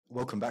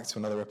Welcome back to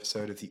another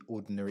episode of the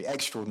Ordinary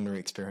Extraordinary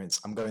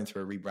Experience. I'm going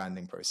through a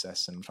rebranding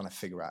process and I'm trying to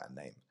figure out a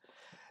name.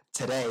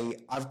 Today,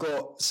 I've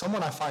got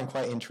someone I find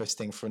quite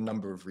interesting for a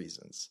number of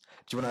reasons.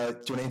 Do you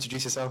want to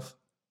introduce yourself?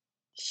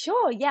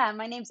 Sure, yeah.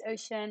 My name's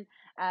Ocean,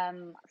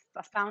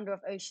 a founder of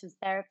Ocean's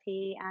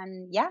Therapy.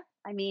 And yeah,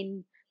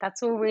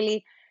 that's all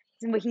really,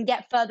 we can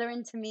get further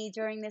into me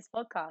during this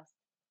podcast.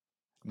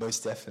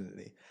 Most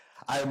definitely.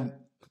 Um,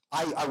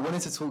 I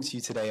wanted to talk to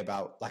you today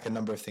about like a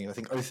number of things. I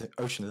think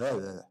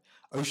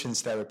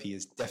Ocean's Therapy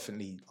is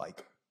definitely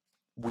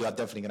we are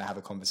definitely going to have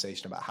a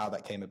conversation about how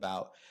that came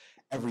about,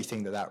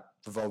 everything that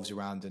revolves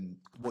around, and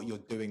what you're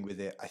doing with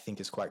it. I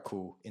think is quite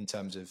cool in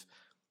terms of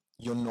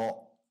you're not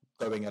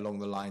going along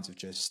the lines of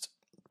just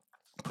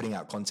putting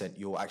out content.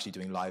 You're actually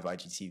doing live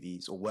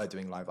IGTVs, or were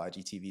doing live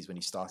IGTVs when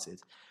you started,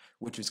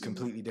 which was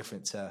completely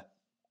different to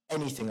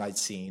anything I'd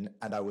seen.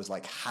 And I was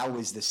like, how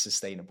is this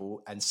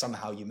sustainable? And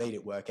somehow you made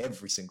it work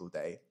every single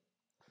day.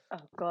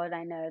 Oh God,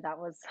 I know that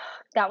was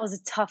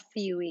a tough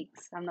few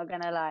weeks. I'm not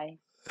gonna lie.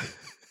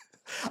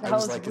 I That was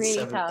was like really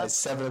at tough.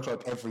 7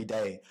 o'clock every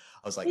day.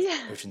 I was like, Yeah.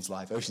 Ocean's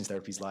live, Ocean's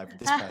Therapy's live with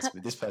this person,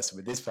 with this person,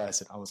 with this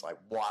person. I was like,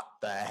 what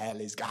the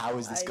hell how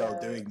is this I girl know.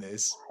 doing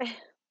this?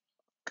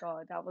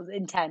 God, that was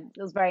intense.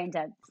 It was very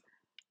intense.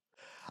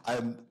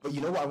 But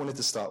you know what I wanted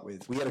to start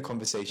with? We had a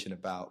conversation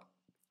about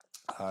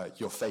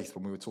your faith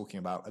when we were talking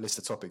about a list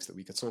of topics that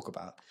we could talk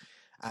about.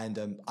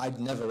 And I'd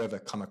never ever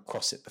come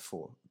across it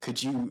before.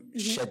 Could you Mhm.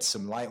 shed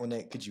some light on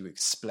it? Could you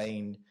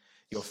explain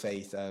your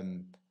faith?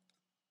 And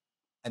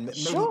maybe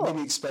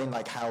Sure. explain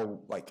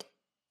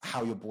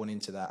how you're born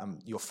into that,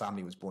 your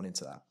family was born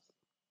into that.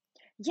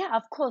 Yeah,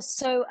 of course.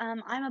 So I'm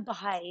a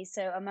Bahá'í,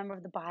 so a member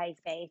of the Bahá'í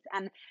faith.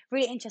 And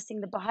really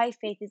interesting, the Bahá'í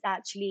faith is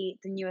actually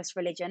the newest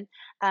religion.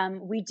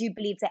 We do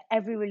believe that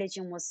every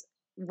religion was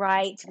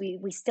right.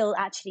 We still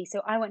actually,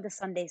 so I went to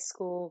Sunday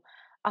school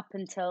up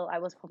until I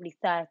was probably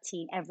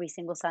 13 every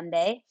single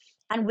Sunday.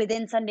 And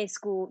within Sunday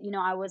school,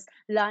 I was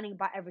learning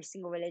about every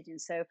single religion.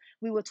 So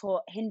we were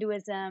taught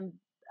Hinduism,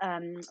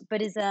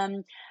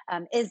 Buddhism,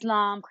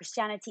 Islam,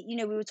 Christianity.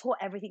 We were taught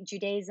everything,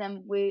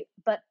 Judaism.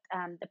 But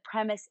the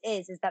premise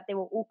is that they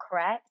were all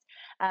correct,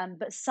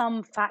 but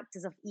some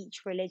factors of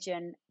each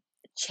religion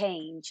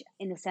change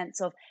in the sense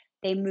of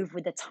they move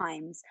with the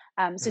times.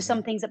 So some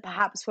Mm-hmm. things that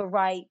perhaps were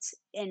right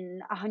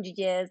in 100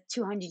 years,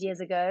 200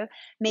 years ago,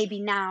 maybe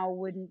now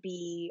wouldn't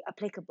be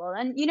applicable.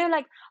 And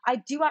like I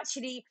do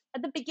actually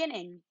at the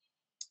beginning.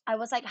 I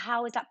was like,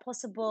 how is that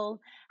possible?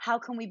 How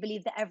can we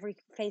believe that every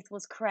faith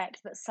was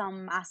correct, but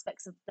some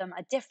aspects of them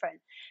are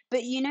different?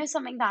 But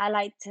something that I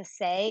like to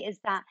say is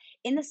that,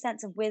 in the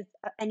sense of with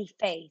any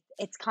faith,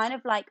 it's kind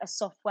of like a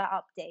software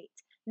update.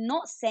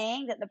 Not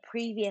saying that the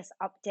previous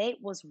update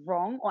was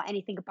wrong or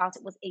anything about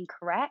it was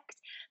incorrect,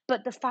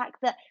 but the fact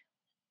that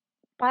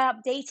by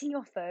updating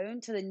your phone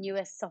to the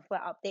newest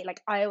software update,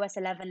 like iOS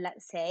 11,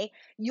 let's say,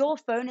 your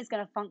phone is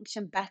going to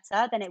function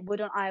better than it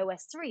would on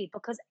iOS 3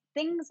 because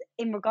things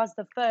in regards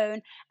to the phone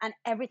and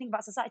everything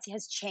about society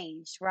has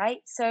changed, right?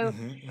 So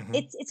Mm-hmm. Mm-hmm.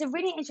 it's a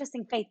really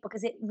interesting faith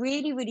because it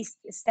really, really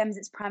stems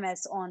its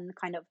premise on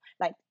kind of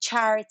like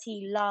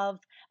charity, love.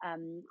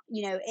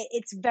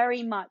 It's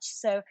very much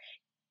so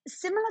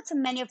similar to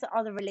many of the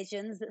other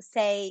religions that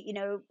say,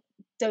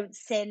 don't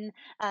sin,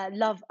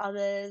 love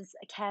others,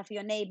 care for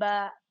your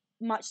neighbor,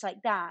 much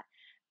like that.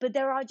 But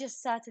there are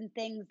just certain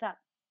things that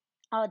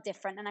are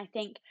different. And I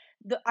think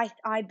that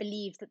I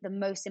believe that the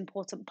most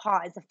important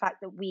part is the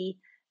fact that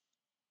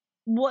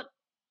what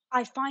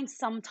I find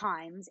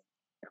sometimes,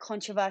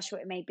 controversial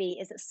it may be,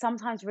 is that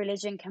sometimes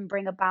religion can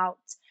bring about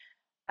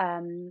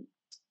um,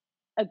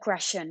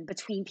 aggression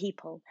between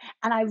people.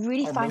 And I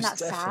really Oh, find most that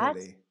sad.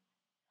 definitely.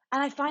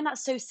 And I find that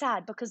so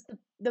sad because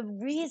the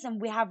reason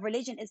we have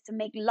religion is to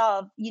make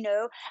love,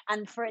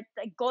 and for it,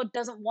 like, God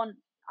doesn't want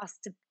us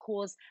to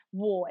cause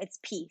war, it's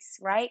peace,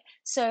 right?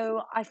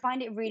 So I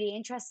find it really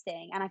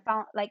interesting. And I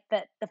found like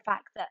that the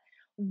fact that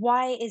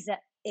why is it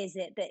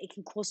that it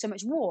can cause so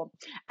much war?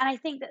 And I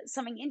think that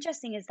something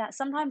interesting is that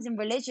sometimes in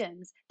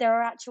religions, there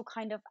are actual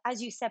kind of,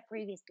 as you said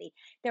previously,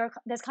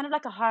 there's kind of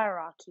like a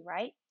hierarchy,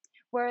 right?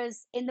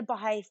 Whereas in the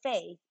Baha'i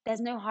faith,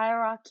 there's no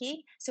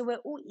hierarchy. So we're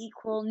all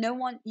equal. No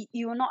one,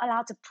 you are not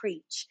allowed to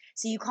preach.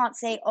 So you can't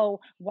say, oh,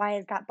 why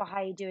is that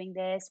Baha'i doing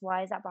this?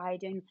 Why is that Baha'i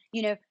doing,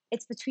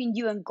 it's between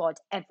you and God,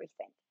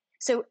 everything.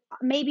 So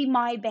maybe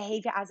my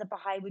behavior as a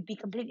Baha'i would be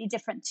completely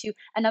different to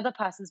another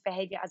person's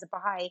behavior as a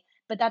Baha'i,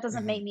 but that doesn't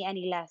Mm-hmm. make me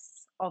any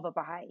less of a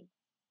Baha'i.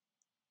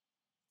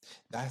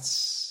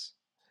 That's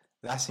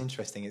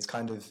interesting. It's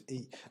kind of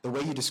the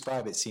way you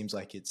describe it seems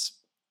like it's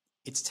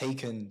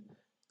taken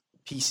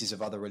pieces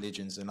of other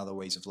religions and other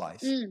ways of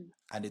life, Mm,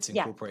 and it's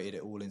yeah, incorporated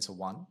it all into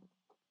one.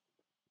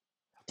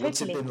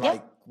 What's it totally. been Yeah.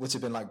 like? What's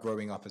it been like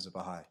growing up as a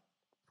Baha'i?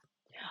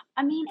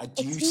 I mean, Do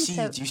it's you been see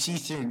so. do you see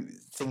through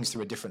things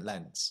through a different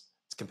lens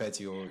compared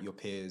to your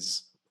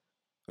peers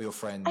or your I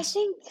friends?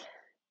 think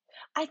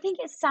I think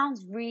it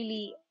sounds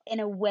really, in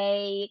a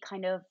way,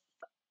 kind of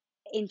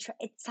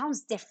it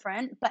sounds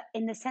different, but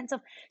in the sense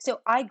of, so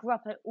I grew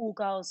up at all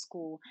girls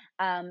school,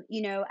 and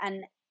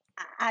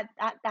at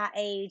that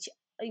age,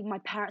 my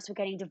parents were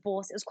getting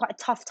divorced. It was quite a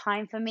tough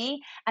time for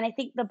me, and I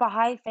think the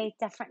Baha'i faith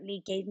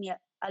definitely gave me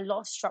a lot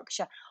of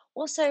structure.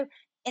 Also,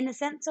 in the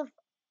sense of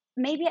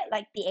maybe at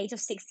like the age of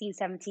 16,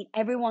 17,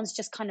 everyone's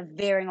just kind of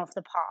veering off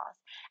the path.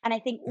 And I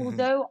think Hmm.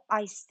 although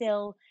I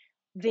still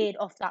veered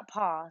off that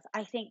path,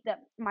 I think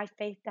that my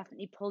faith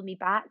definitely pulled me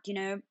back.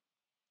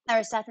 There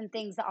are certain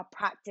things that are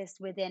practiced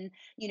within,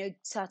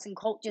 certain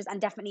cultures,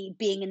 and definitely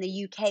being in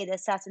the UK,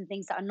 there's certain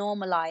things that are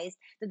normalized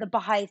that the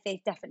Baha'i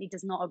faith definitely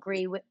does not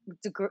agree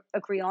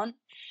on.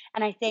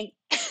 And I think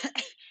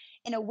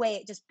in a way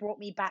it just brought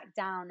me back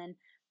down. And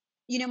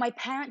my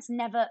parents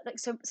never like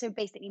so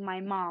basically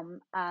my mom,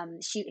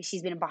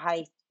 she's been a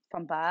Baha'i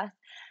from birth,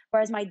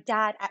 whereas my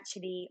dad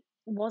actually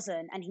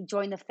wasn't, and he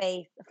joined the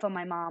faith for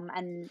my mom,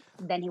 and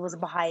then he was a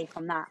Baha'i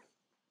from that.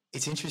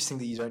 It's interesting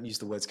that you don't use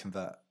the words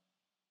convert,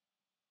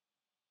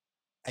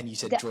 and you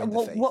said The, join the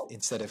faith what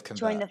instead of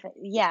join convert. the faith?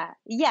 Yeah,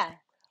 yeah,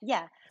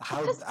 yeah.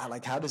 How Because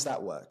like how does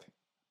that work?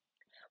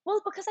 Well,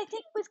 because I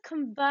think with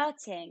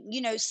converting,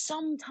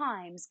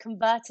 sometimes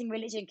converting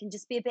religion can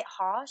just be a bit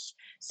harsh.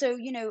 So,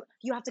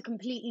 you have to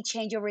completely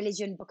change your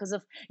religion because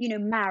of,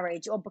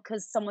 marriage, or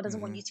because someone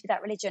doesn't want Hmm. you to be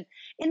that religion.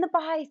 In the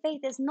Baha'i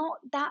faith, there's not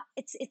that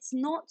it's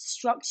not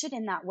structured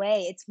in that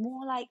way. It's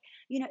more like,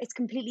 it's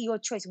completely your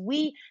choice.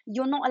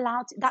 You're not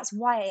allowed to. That's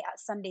why at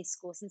Sunday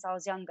school, since I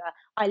was younger,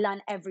 I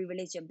learned every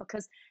religion,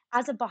 because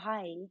as a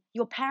Baha'i,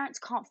 your parents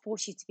can't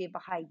force you to be a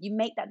Baha'i. You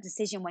make that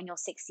decision when you're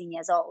 16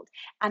 years old,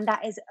 and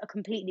that is a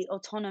completely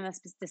autonomous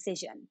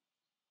decision.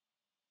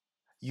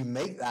 You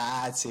make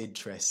that's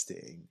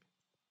interesting.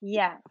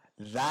 Yeah.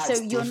 So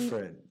That's you're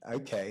different.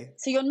 Okay.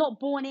 so you're not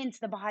born into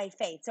the Baha'i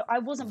faith. So I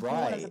wasn't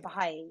born as a Right.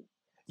 Baha'i.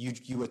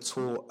 You were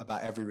taught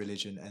about every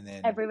religion and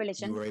then Every you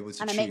religion, were able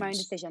to and I make my own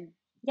choose. decision.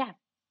 Yeah,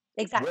 What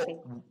exactly.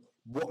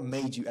 what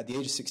made you at the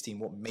age of 16,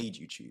 what made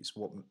you choose?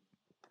 What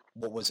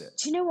was it?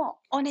 Do you know what?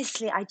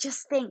 Honestly, I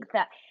just think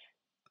that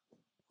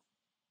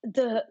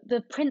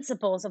the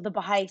principles of the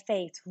Baha'i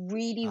faith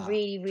really, Ah,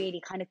 really,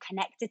 really kind of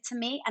connected to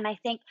me, and I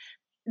think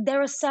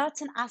there are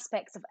certain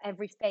aspects of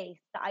every faith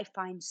that I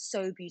find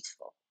so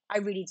beautiful. I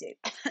really do.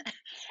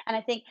 And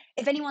I think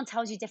if anyone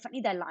tells you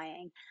differently, they're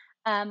lying.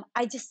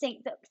 I just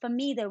think that for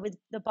me, though, with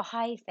the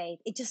Baha'i faith,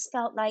 it just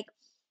felt like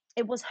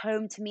it was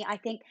home to me. I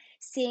think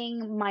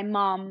seeing my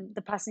mom,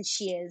 the person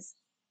she is,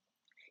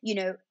 you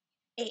know,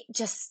 it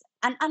just,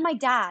 and my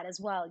dad as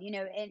well,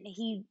 and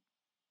he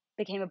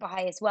became a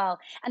Baha'i as well.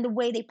 And the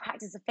way they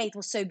practiced the faith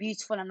was so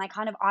beautiful, and I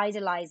kind of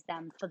idolized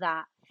them for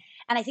that.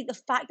 And I think the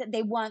fact that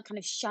they weren't kind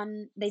of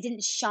they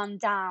didn't shun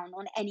down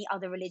on any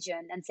other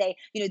religion and say,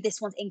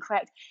 this one's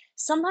incorrect.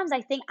 Sometimes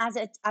I think as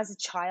a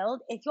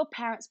child, if your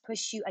parents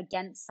push you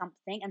against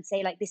something and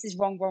say like this is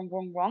wrong, wrong,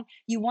 wrong, wrong,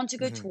 you want to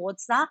go hmm,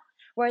 towards that.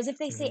 Whereas if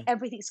they say hmm.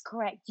 everything's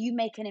correct, you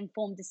make an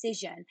informed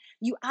decision.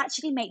 You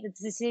actually make the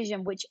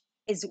decision which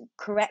is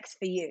correct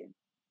for you.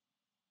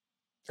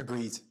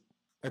 Agreed.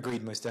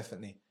 Agreed, most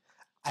definitely.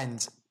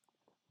 And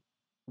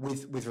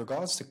with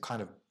regards to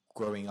kind of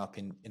growing up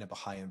in a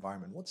Baha'i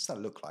environment, what does that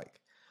look like?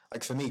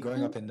 Like for me,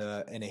 growing Mm, up in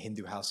a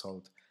Hindu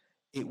household,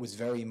 it was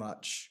very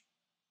much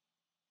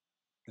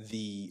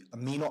the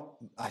me not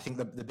I think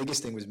the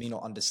biggest thing was me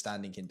not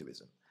understanding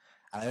Hinduism.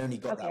 And I only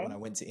got that when okay. I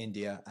went to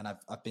India, and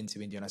I've been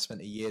to India and I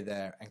spent a year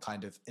there and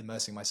kind of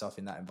immersing myself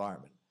in that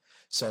environment.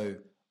 So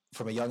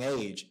from a young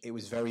age, it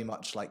was very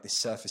much like this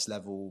surface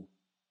level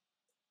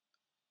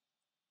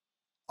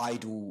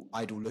idle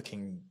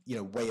looking,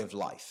 way of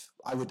life.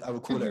 I would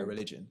call it a Hmm.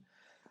 religion.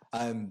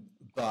 Um,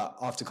 but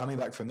after coming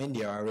back from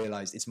India, I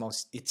realized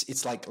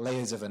it's like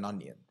layers of an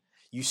onion.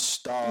 You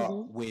start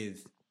Hmm.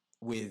 with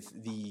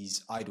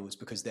these idols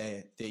because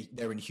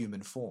they're in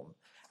human form,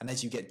 and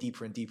as you get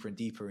deeper and deeper and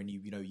deeper, and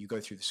you go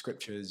through the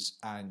scriptures,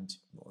 and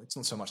well, it's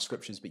not so much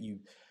scriptures, but you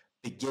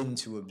begin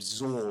to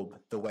absorb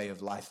the way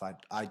of life.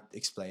 I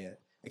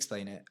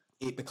explain it.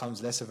 It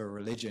becomes less of a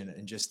religion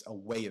and just a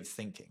way of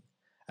thinking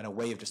and a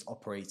way of just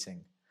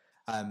operating.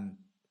 Um,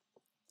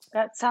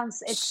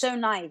 It's so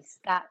nice,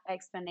 that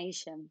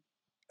explanation.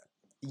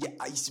 Yeah,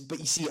 but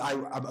you see,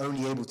 I'm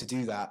only able to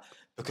do that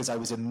because I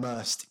was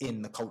immersed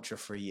in the culture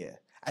for a year.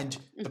 And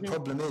the Hmm.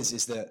 problem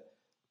is that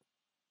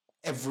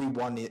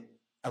everyone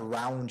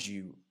around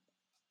you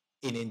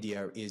in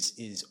India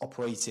is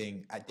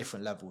operating at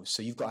different levels.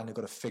 So you've got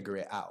to figure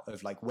it out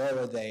of like where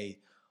are they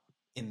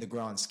in the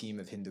grand scheme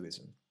of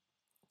Hinduism.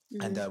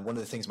 And Hmm. one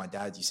of the things my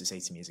dad used to say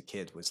to me as a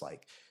kid was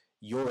like,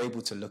 "You're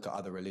able to look at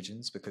other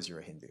religions because you're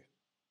a Hindu."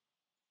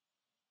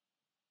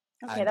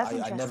 Okay, And that's I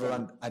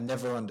interesting. I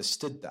never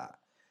understood that.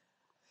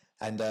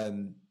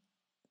 And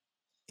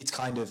it's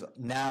kind of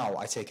now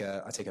I take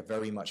a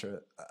very much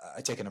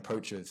I take an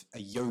approach of a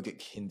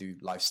yogic Hindu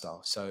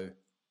lifestyle. So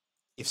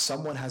if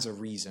someone has a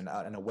reason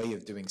and a way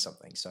of doing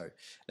something, so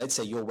let's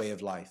say your way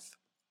of life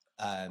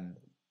um,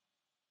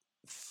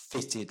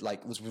 fitted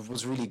like was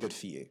really good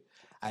for you,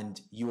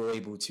 and you were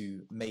able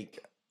to make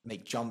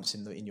jumps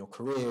in your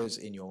careers,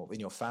 in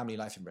your family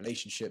life, in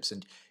relationships,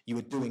 and you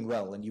were doing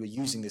well, and you were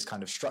using this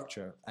kind of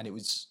structure, and it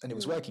was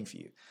Mm. working for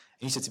you.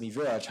 And you said to me,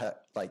 Viraj,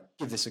 like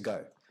give this a go,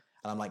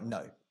 and I'm like,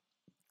 no,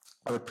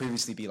 I would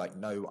previously be like,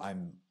 no,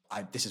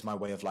 this is my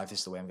way of life. This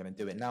is the way I'm going to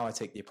do it. Now I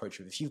take the approach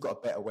of, if you've got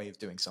a better way of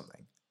doing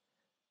something,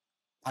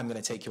 I'm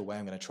going to take your way.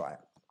 I'm going to try it.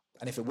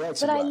 And if it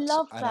works, But it I works.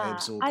 love And I that.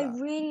 absorb I that.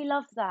 really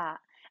love that.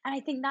 And I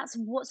think that's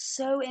what's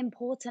so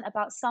important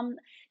about some,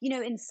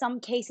 in some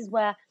cases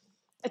where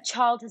a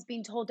child has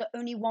been told that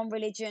only one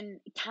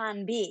religion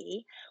can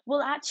be,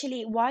 well,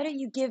 actually, why don't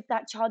you give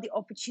that child the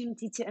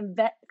opportunity to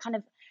kind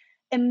of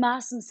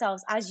immerse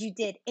themselves as you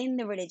did in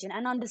the religion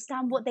and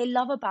understand what they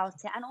love about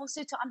it, and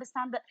also to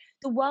understand that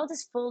the world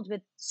is filled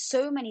with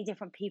so many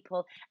different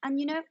people,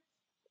 and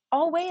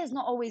our way is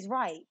not always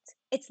right.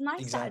 It's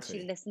nice to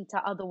actually Exactly. listen to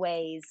other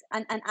ways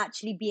and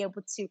actually be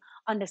able to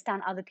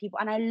understand other people.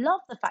 And I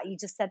love the fact you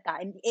just said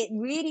that. And it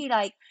really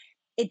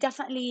it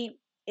definitely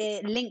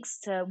it links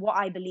to what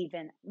I believe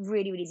in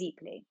really, really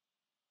deeply.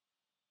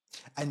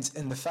 And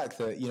the fact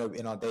that,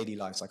 in our daily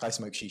lives, like I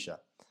smoke shisha,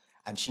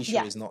 and shisha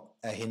Yeah. is not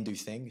a Hindu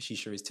thing.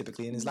 Shisha is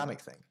typically an Mhm.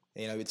 Islamic thing.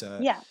 It's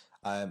Yeah.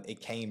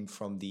 it came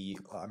from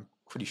I'm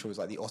pretty sure it was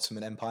like the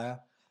Ottoman Empire,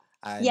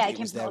 and Yeah. It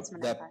came from the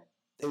Ottoman Empire.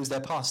 it was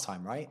their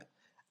pastime, right?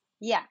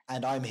 Yeah.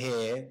 And I'm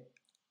here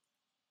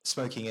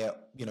smoking it,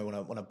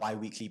 on a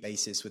bi-weekly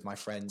basis with my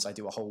friends. I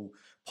do a whole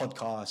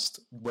podcast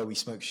where we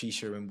smoke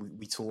shisha and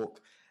we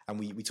talk, and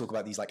we talk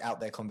about these like out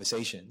there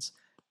conversations.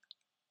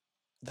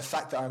 The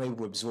fact that I'm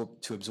able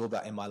to absorb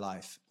that in my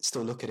life,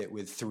 still look at it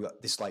through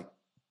this like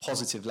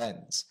positive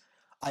lens,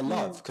 I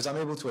love, Mm. because I'm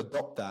able to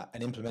adopt that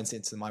and implement it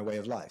into my way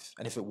of life.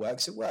 And if it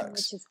works, it Which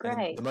works. is And then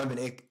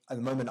great.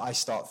 the moment I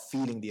start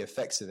feeling the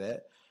effects of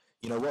it,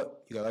 you know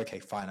what? You go, okay,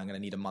 fine, I'm going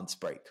to need a month's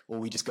break, or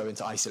we just go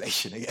into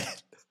isolation again.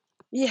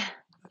 Yeah.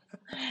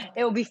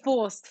 It will be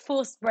forced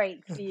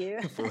break for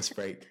you. Forced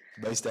break,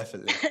 most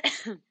definitely.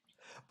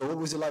 But what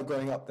was it like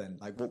growing up then?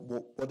 Like,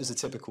 what does a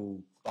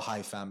typical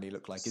Baha'i family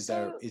look like?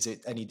 So Is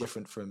it any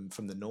different from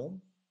the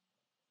norm?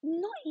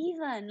 not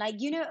even like,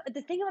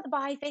 the thing about the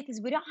Baha'i faith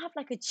is we don't have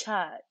like a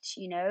church,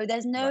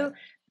 there's no,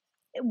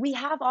 Right. we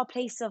have our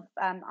place of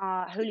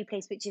our holy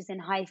place, which is in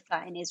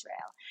Haifa in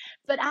Israel,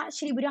 but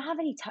actually we don't have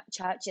any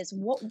churches.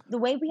 What the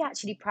way we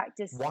actually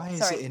practice,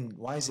 sorry,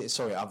 Why is it,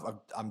 sorry,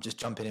 I'm just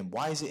jumping in.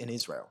 Why is it in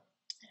Israel?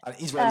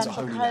 Israel is a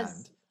holy land.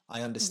 because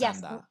I understand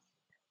yes, that.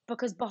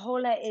 because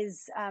Baha'u'llah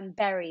is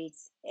buried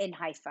in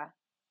Haifa.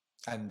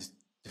 And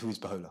who's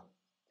Baha'u'llah?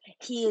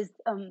 He is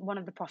one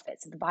of the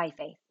prophets of the Baha'i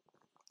faith.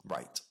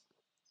 Right.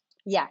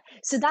 Yeah,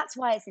 so that's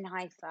why it's in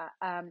Haifa.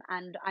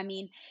 And I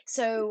mean,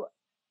 so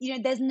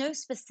there's no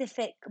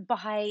specific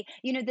Baha'i.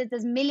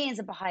 There's millions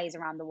of Baha'is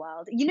around the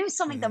world.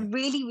 Something that Hmm.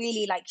 really,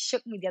 really like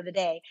shook me the other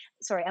day.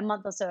 Sorry, a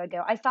month or so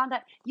ago, I found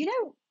out.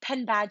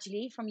 Penn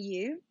Badgley from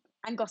You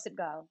and Gossip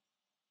Girl.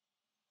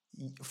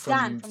 Dan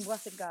From, from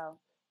Gossip Girl.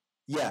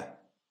 yeah.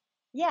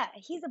 Yeah,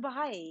 he's a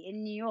Baha'i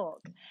in New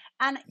York,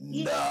 and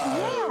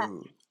yeah,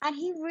 No. and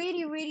he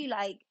really, really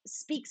like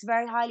speaks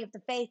very highly of the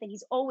faith, and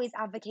he's always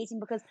advocating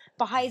because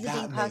Baha'is are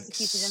being That makes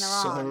persecuted in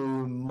so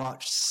Iran.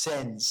 much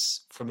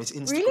sense from his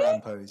Really?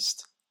 Instagram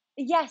post.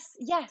 Yes,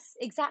 yes,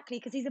 exactly,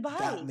 because he's a That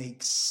Baha'i.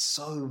 makes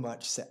so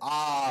much sense.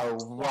 Ah,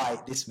 right.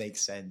 Yeah. This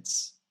makes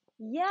sense.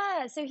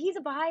 Yeah, so he's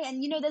a Baha'i,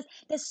 and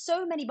there's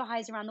so many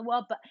Baha'is around the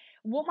world. But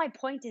what my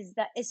point is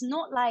that it's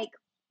not like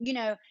in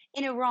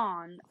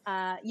Iran,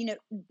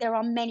 there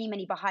are many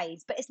many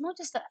Baha'is, but it's not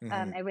just the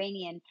Hmm.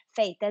 Iranian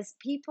faith. There's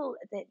people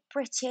that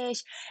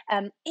British,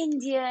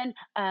 Indian,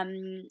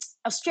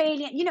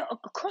 Australian,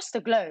 across the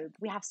globe.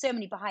 We have so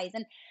many Baha'is,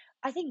 and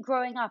I think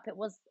growing up, it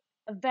was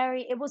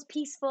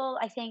peaceful.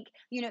 I think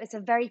it's a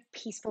very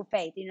peaceful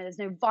faith. There's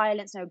no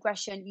violence, no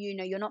aggression.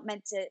 You're not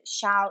meant to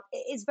shout.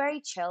 It's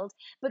very chilled,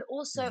 but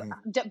also,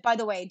 Hmm. by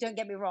the way, don't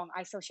get me wrong,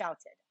 I still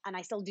shouted and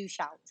I still do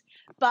shout.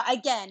 But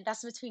again,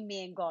 that's between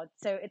me and God,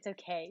 so it's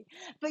okay.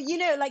 But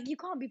like you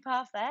can't be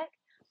perfect.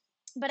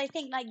 But I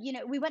think like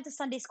we went to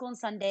Sunday school on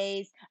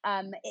Sundays.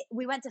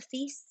 We went to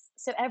feasts.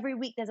 So every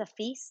week there's a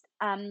feast,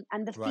 and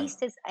the Right.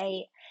 feast is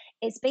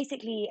it's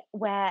basically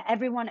where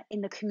everyone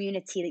in the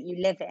community that you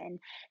live in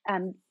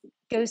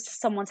goes to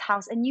someone's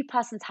house, a new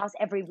person's house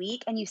every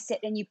week, and you sit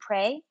and you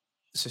pray.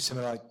 So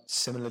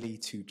similarly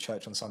to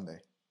church on Sunday,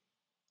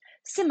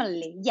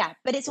 Similarly, yeah, or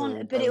but it will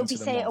going be to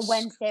the say a mosque.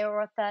 Wednesday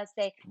or a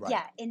Thursday, Right.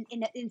 yeah,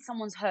 in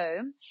someone's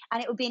home,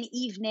 and it will be an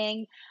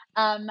evening,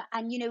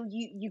 and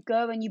you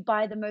go and you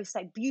buy the most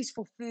like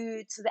beautiful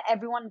food so that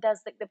everyone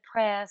does like the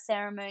prayer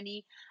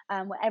ceremony,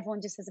 where everyone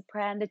just says a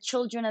prayer and the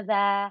children are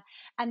there,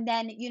 and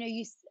then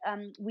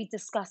we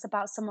discuss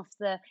about some of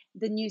the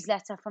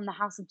newsletter from the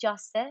House of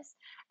Justice,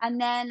 and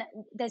then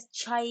there's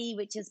chai,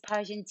 which is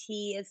Persian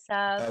tea, is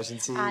served, Persian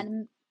tea.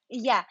 and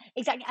yeah,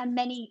 exactly. And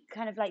many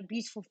kind of like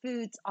beautiful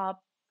foods are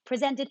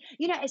presented.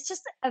 It's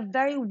just a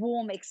very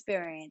warm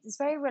experience. It's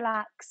very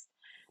relaxed,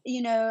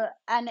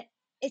 and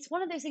it's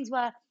one of those things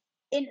where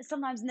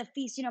sometimes in the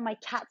feast, my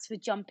cats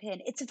would jump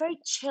in. It's a very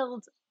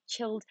chilled.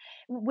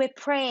 We're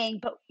praying,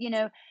 but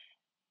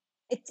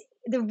it's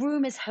the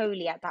room is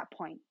holy at that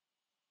point.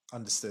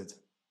 Understood.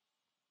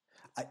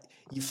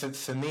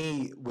 For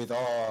me,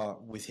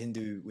 with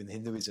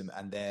Hinduism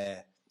and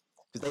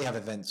because they have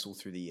events all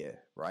through the year,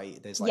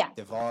 right? There's Yeah. like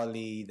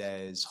Diwali,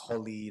 there's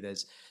Holi,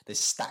 there's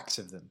stacks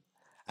of them,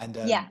 and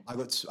Yeah.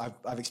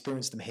 I've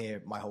experienced them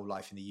here my whole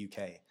life in the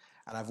UK,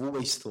 and I've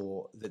always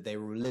thought that they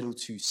were a little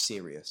too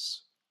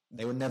serious.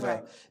 They were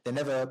never,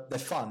 Right. they're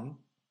fun,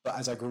 but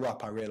as I grew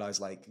up, I realized,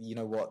 like, you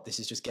know what, this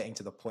is just getting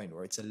to the point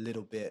where it's a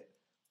little bit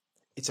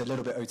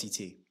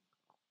OTT.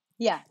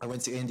 Yeah. I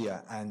went to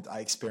India and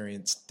I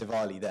experienced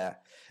Diwali there,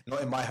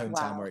 not in my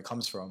hometown where Wow. it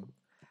comes from,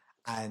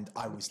 and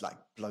I was like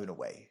blown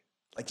away,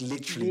 like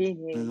literally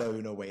Really?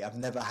 blown away. I've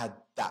never had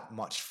that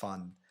much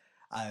fun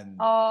doing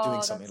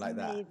Oh, something that's like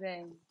that.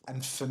 amazing.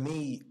 And for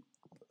me,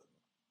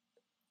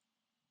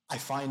 I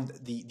find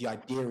the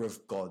idea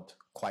of God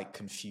quite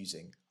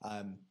confusing.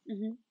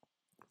 Mhm.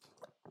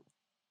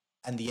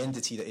 And the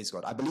entity that is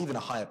God. I believe in a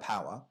higher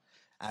power,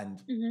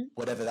 and Mhm.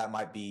 whatever that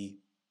might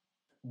be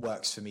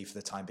works for me for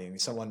the time being.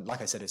 Someone,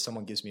 like I said, if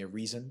someone gives me a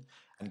reason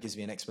and gives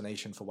me an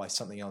explanation for why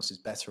something else is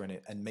better in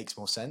it and makes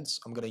more sense,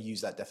 I'm going to use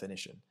that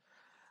definition.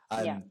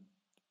 Yeah.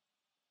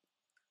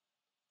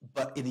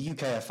 But in the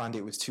UK, I found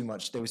it was too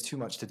much. There was too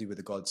much to do with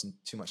the gods and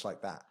too much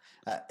like that,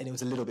 and it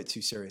was a little bit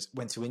too serious.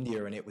 Went to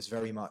India, and it was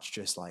very much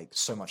just like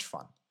so much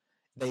fun.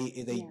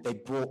 Yeah. They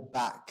brought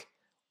back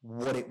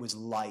what it was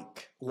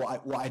like,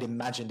 what I'd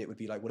imagined it would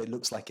be like, what it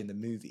looks like in the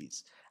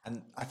movies.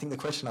 And I think the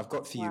question I've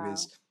got for you Wow.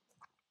 is,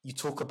 you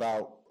talk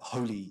about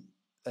holy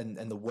and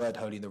the word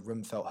holy, and the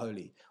room felt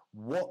holy.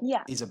 What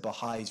Yeah. is a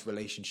Baha'i's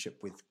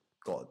relationship with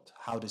God?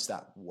 How does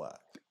that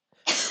work?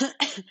 So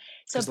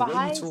Because the way you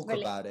Baha'is talk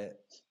about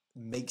it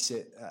makes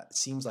it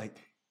seems like,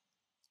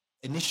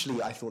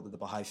 initially I thought that the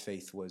Baha'i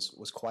faith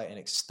was quite an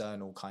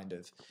external kind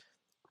of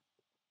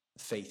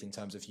faith, in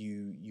terms of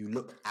you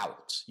look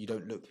out, you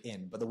don't look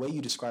in. But the way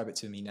you describe it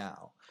to me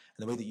now,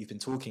 and the way that you've been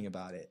talking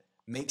about it,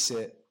 makes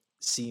it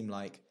seem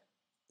like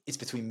it's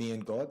between me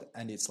and God,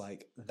 and it's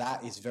like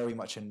that is very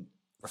much a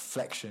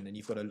reflection, and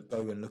you've got to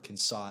go and look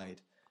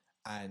inside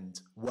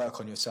and work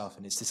on yourself.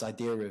 And it's this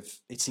idea of,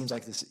 it seems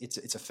like this,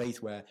 it's a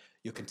faith where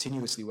you're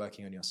continuously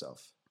working on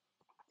yourself.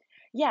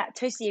 Yeah,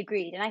 totally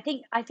agreed. And I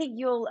think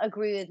you'll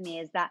agree with me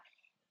is that,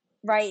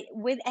 right,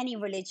 with any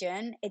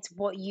religion, it's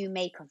what you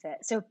make of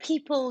it. So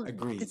people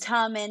Agreed.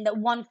 determine that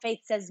one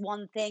faith says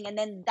one thing, and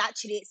then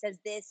actually it says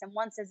this, and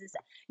one says this.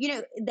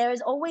 There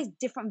is always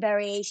different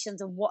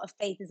variations of what a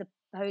faith is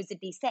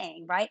supposedly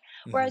saying, right?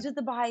 Mm-hmm. Whereas with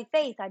the Baha'i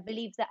faith, I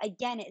believe that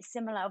again, it's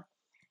similar.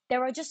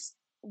 There are just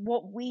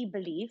what we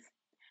believe,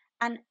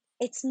 and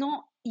it's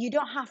not. You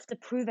don't have to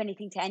prove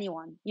anything to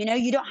anyone.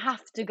 You don't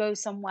have to go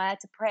somewhere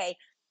to pray.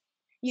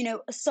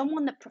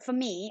 Someone that, for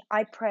me,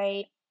 I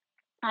pray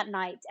at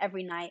night,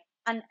 every night.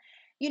 And,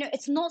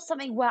 it's not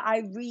something where I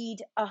read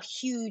a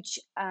huge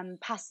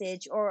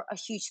passage or a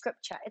huge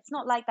scripture. It's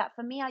not like that.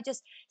 For me, I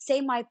just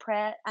say my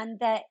prayer, and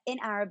they're in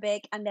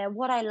Arabic, and they're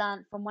what I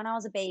learned from when I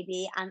was a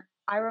baby. And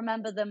I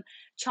remember them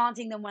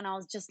chanting them when I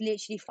was just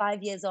literally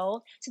 5 years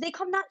old. So they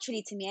come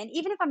naturally to me. And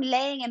even if I'm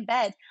laying in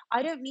bed,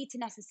 I don't need to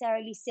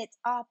necessarily sit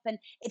up, and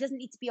it doesn't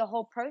need to be a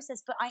whole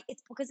process. But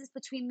it's because it's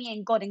between me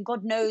and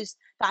God knows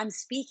that I'm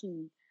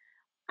speaking,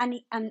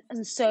 and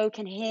so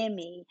can hear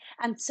me.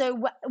 And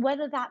so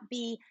whether that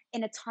be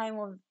in a time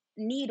of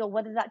need, or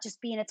whether that just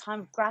be in a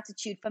time of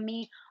gratitude, for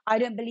me, I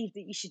don't believe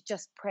that you should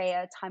just pray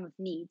at a time of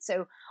need.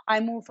 So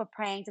I'm all for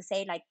praying to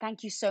say, like,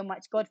 thank you so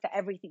much, God, for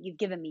everything you've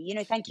given me.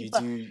 Thank you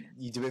for.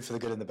 You do it for the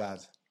good and the bad,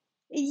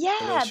 the way it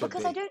Yeah, should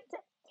because I be. don't.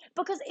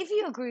 Because if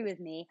you agree with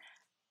me,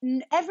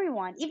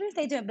 everyone, even if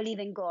they don't believe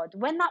in God,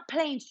 when that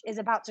plane is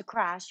about to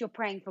crash, you're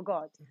praying for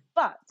God.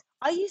 But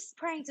are you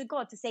praying to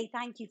God to say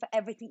thank you for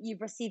everything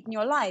you've received in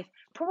your life?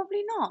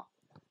 Probably not.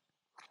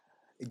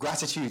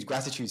 Gratitude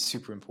is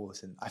super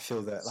important. I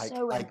feel that, like,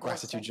 So I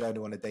gratitude important.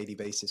 journal on a daily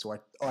basis,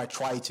 or I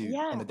try to on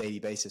Yeah, a daily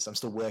basis. I'm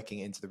still working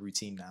into the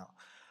routine now,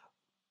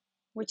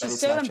 which but is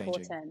it's so life changing.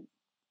 important.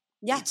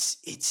 Yeah,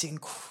 It's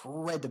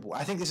incredible.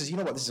 I think this is, you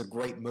know what, this is a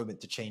great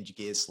moment to change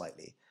gears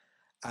slightly,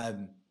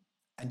 um,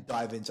 and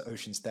dive into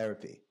oceans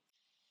therapy,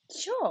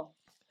 sure.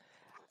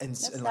 and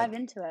Let's dive like,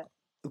 into it.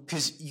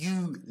 because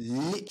you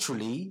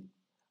literally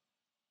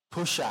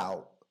push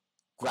out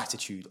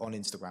gratitude on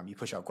Instagram. You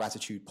push out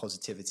gratitude,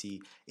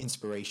 positivity,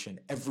 inspiration,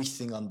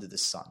 everything under the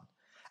sun.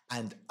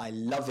 And I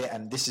love it.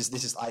 And this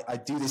is I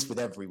do this with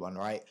everyone,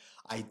 right?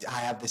 I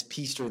have this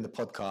piece during the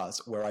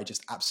podcast where I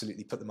just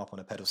absolutely put them up on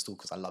a pedestal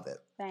because I love it.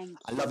 Thank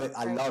I you. love it. It's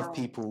I very love kind.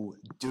 people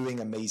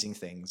doing amazing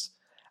things,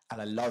 and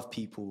I love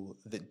people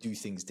that do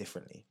things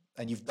differently.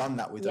 And you've done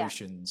that with Yeah.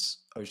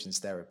 Oceans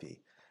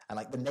Therapy, and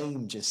like the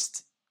name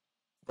just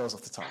rolls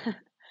off the tongue.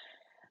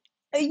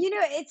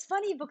 It's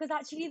funny because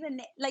actually,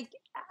 like,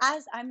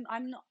 as I'm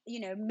not,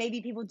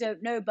 maybe people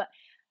don't know, but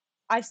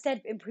I've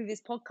said in previous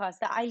podcasts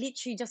that I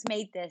literally just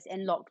made this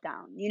in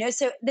lockdown.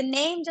 So the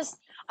name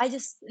I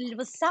just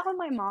was sat with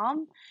my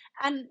mom,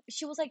 and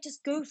she was like,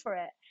 just go for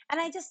it. And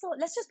I just thought,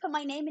 let's just put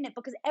my name in it,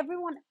 because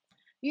everyone,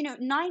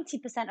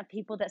 90% of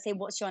people that say,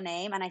 "What's your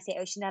name?" and I say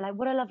Ocean, they're like,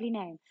 "What a lovely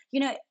name."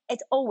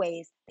 It's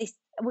always this,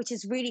 which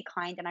is really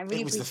kind, and I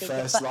really It was the appreciate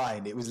it. first But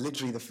line. It was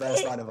literally the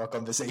first it, line of our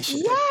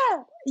conversation.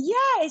 yeah,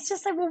 yeah, it's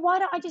just like, well, why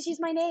don't I just use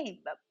my name?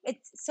 But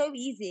it's so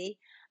easy.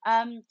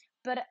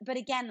 But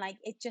again, like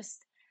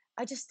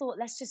I just thought,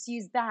 let's just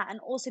use that, and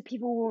also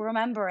people will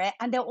remember it,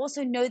 and they'll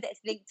also know that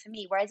it's linked to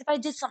me. Whereas if I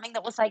did something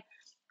that was like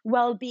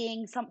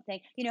well-being something,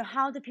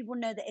 how do people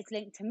know that it's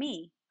linked to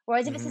me?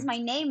 Whereas if it says hmm my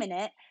name in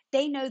it,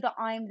 they know that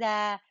I'm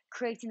there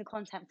creating the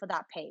content for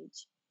that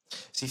page.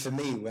 See, for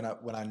me, when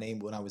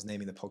I was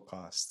naming the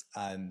podcast,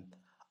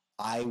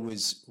 I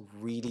was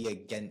really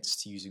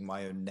against using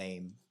my own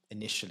name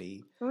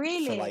initially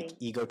for like Really?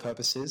 ego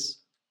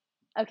purposes.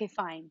 Okay,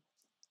 fine.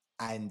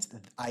 And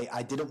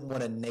I didn't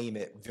want to name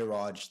it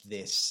Viraj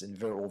this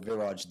and or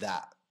Viraj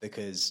that,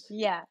 because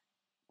Yeah.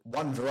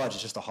 one, Viraj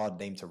is just a hard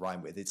name to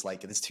rhyme with. It's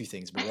like there's two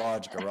things: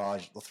 Mirage,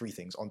 Garage, or three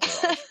things: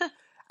 Entourage.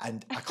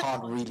 And I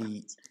can't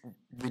really Entourage.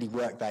 really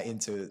work that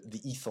into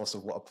the ethos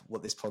of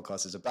what this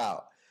podcast is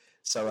about.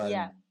 So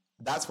Yeah.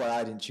 that's why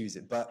I didn't choose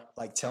it. But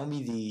like, tell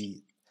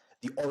me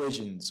the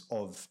origins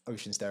of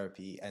Oceans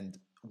Therapy and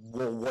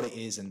what it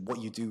is and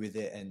what you do with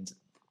it and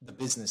the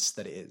business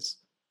that it is.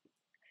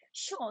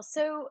 Sure.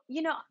 So,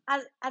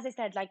 as I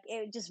said, like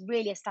it was just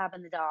really a stab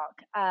in the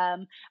dark.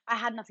 I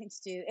had nothing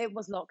to do. It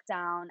was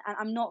lockdown, and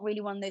I'm not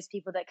really one of those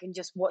people that can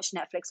just watch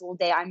Netflix all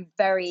day. I'm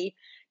very,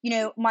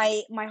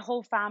 my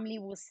whole family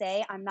will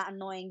say I'm that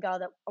annoying girl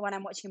that when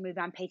I'm watching a movie,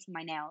 I'm painting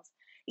my nails.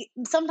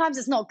 Sometimes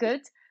it's not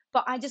good,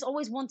 but I just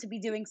always want to be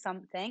doing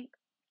something.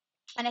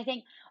 And I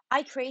think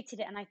I created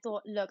it, and I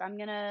thought, look, I'm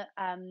gonna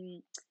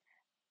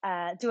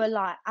do a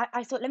live.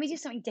 I thought, let me do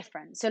something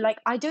different. So, like,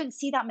 I don't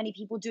see that many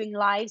people doing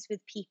lives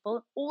with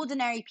people,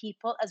 ordinary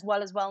people, as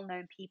well as well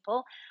known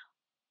people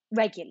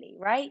regularly,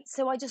 right?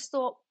 So, I just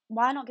thought,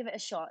 why not give it a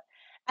shot?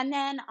 And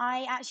then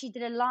I actually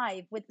did a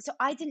live so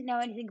I didn't know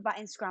anything about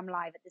Instagram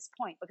Live at this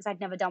point because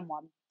I'd never done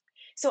one.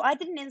 So, I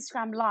did an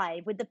Instagram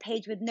Live with the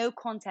page with no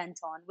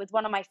content on with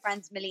one of my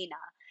friends, Melina.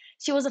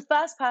 She was the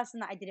first person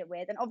that I did it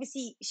with. And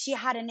obviously, she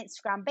had an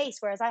Instagram base,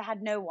 whereas I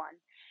had no one.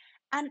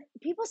 And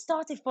people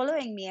started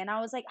following me, and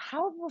I was like,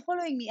 "How are people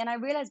following me?" And I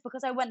realized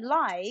because I went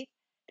live,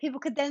 people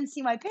could then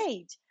see my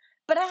page,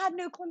 but I had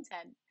no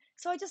content.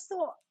 So I just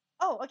thought,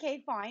 "Oh,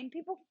 okay, fine."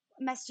 People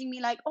messaging me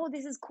like, "Oh,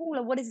 this is cool,"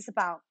 or "What is this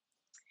about?"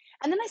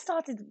 And then I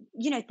started,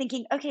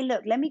 thinking, "Okay,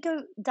 look, let me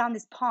go down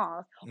this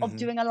path of hmm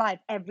doing a live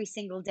every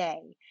single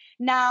day."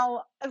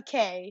 Now,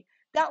 okay,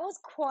 that was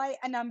quite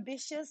an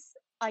ambitious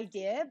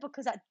idea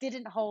because that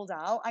didn't hold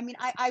out. I mean,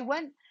 I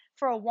went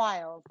for a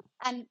while,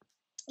 and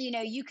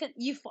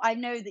I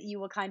know that you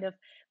were kind of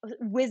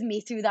with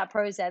me through that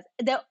process.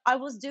 That I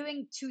was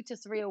doing 2 to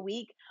 3 a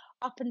week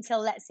up until,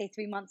 let's say,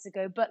 3 months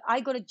ago, but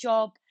I got a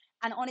job,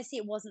 and honestly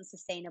it wasn't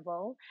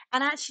sustainable.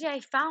 And actually I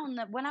found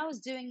that when I was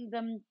doing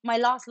them, my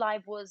last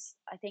live was,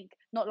 I think,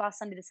 not last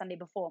Sunday, the Sunday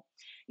before.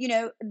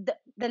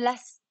 The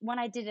less, when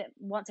I did it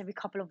once every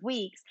couple of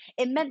weeks,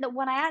 it meant that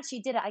when I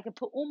actually did it, I could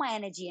put all my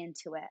energy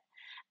into it.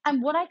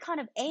 And what I kind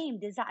of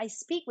aimed is that I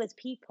speak with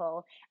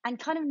people and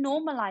kind of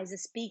normalize the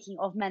speaking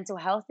of mental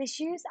health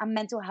issues and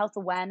mental health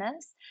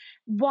awareness,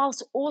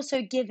 whilst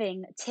also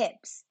giving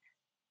tips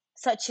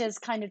such as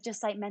kind of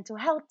just like mental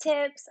health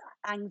tips,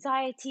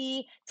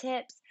 anxiety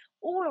tips,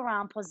 all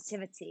around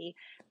positivity.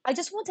 I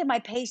just wanted my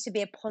page to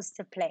be a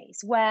positive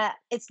place where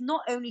it's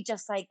not only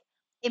just like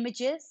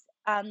images,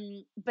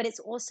 but it's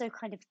also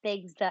kind of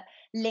things that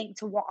link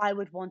to what I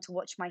would want to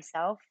watch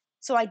myself.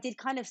 So I did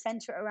kind of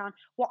center it around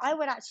what I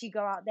would actually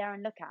go out there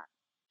and look at.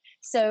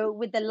 So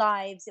with the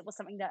lives, it was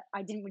something that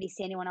I didn't really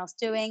see anyone else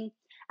doing.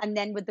 And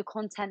then with the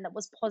content that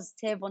was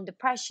positive on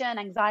depression,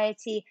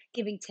 anxiety,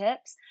 giving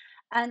tips.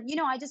 And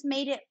I just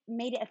made it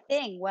a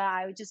thing where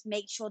I would just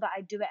make sure that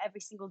I do it every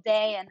single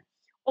day. And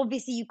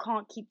obviously you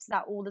can't keep to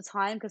that all the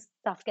time because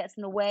stuff gets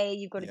in the way.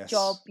 You've got a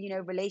job,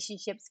 Yes.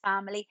 relationships,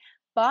 family.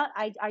 But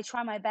I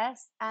try my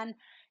best. And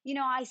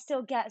I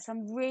still get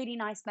some really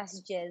nice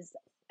messages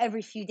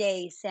every few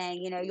days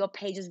saying, your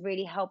page has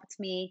really helped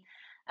me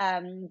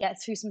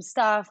get through some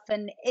stuff,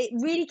 and it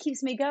really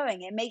keeps me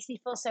going. It makes me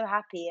feel so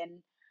happy, and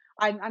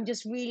I'm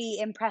just really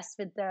impressed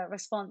with the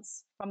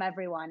response from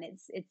everyone.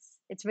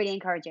 It's really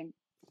encouraging.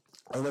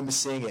 I remember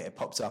seeing it. It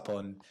popped up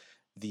on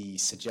the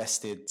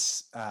suggested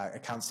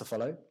accounts to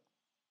follow.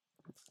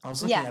 I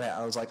was looking Yeah. at it.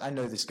 I was like, I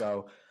know this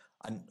girl.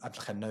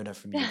 I've known her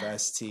from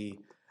university.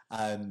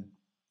 Um,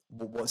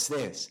 what's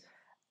this?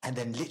 And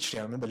then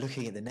literally, I remember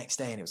looking at the next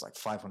day, and it was like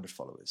 500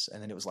 followers,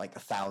 and then it was like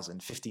 1,000,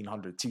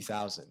 1,500,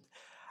 2,000.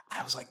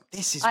 I was like,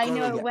 this is I know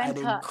growing it at an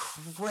went up.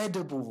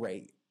 incredible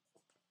rate.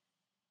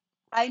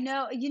 I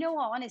know. You know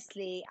what?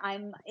 Honestly,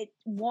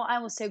 what I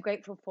was so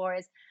grateful for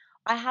is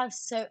I have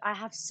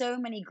so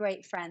many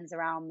great friends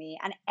around me,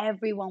 and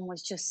everyone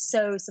was just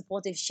so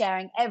supportive,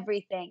 sharing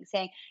everything,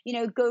 saying,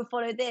 go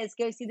follow this,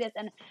 go see this,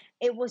 and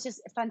it was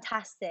just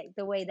fantastic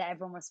the way that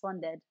everyone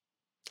responded.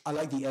 I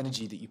like the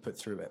energy that you put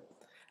through it,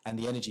 and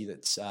the energy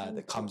that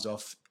Thank comes you.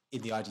 off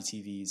in the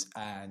IGTVs,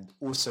 and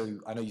also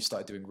I know you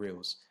started doing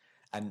reels,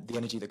 and the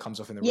energy that comes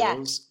off in the Yeah.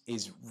 reels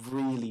is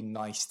really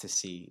nice to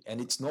see.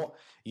 And it's not,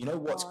 you know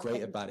what's Oh, great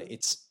thank about it? you.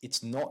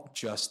 It's not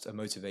just a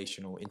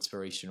motivational,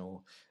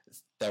 inspirational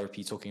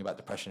therapy talking about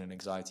depression and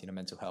anxiety and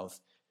mental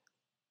health.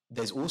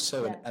 There's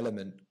also an Yeah.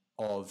 element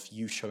of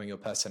you showing your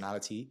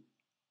personality,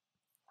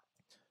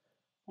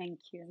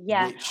 Thank you.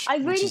 Yeah. I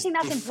which really is think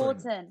that's different.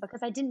 important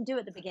because I didn't do it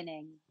at the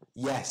beginning.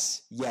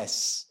 Yes,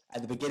 yes.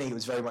 At the beginning, it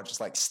was very much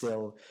just like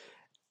still,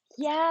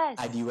 and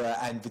Yes. you were,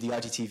 and with the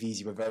IGTVs,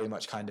 you were very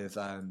much kind of,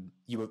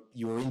 you were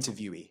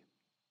interviewee,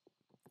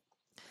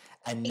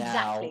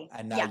 Exactly.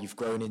 and now Yeah. you've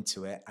grown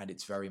into it, and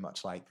it's very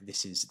much like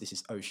this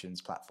is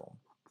Ocean's platform.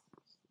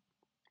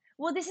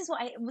 Well, this is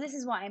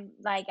what I'm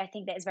like. I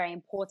think that is very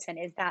important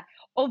is that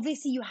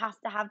obviously you have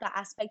to have that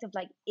aspect of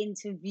like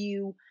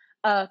interview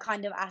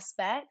kind of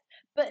aspect,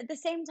 but at the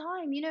same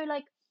time,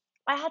 like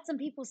I had some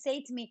people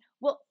say to me,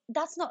 "Well,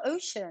 that's not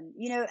Ocean,"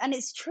 and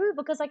it's true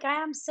because like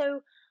I'm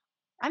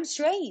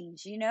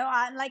strange,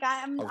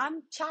 Oh,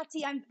 I'm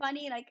chatty, I'm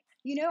funny, and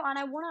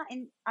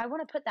I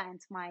wanna put that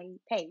into my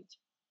page.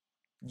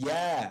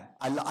 yeah,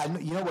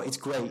 you know what? It's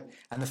great,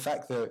 and the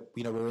fact that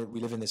we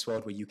live in this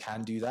world where you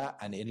can do that,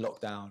 and in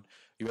lockdown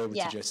you're able to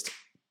Yeah. just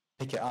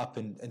pick it up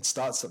and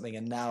start something,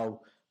 and now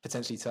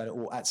potentially turn it,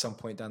 or at some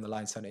point down the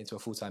line turn it into a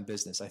full-time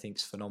business. I think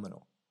is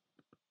phenomenal.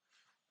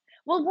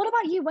 Well, what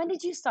about you? When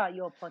did you start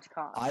your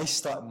podcast? I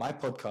start my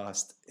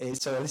podcast.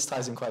 So this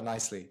ties in quite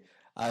nicely.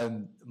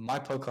 My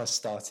podcast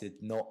started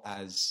not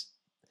as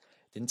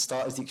didn't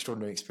start as the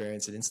extraordinary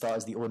experience. It didn't start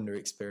as the ordinary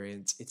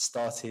experience. It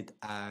started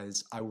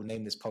as I will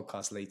name this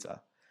podcast later.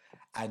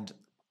 And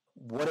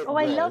what it Oh,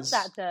 I love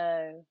that was,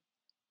 though.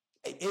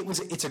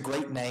 it's a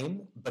great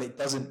name, but it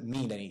doesn't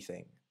mean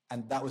anything.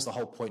 And that was the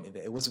whole point of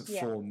it. It wasn't Yeah.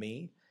 for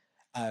me.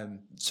 It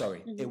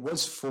Mhm.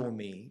 was for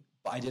me,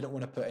 but I didn't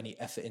want to put any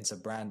effort into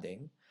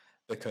branding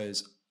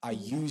because I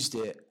Mhm. used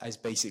it as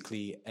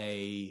basically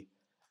a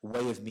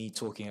way of me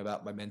talking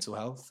about my mental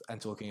health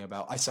and talking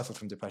about I suffered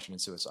from depression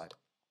and suicide.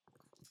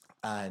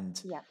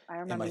 And Yeah, I in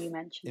remember my you in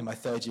mentioning. my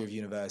third year of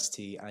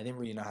university, I didn't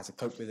really know how to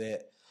cope with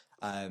it,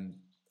 and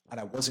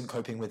I wasn't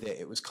coping with it.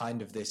 It was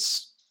kind of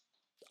this.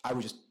 I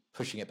was just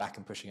pushing it back,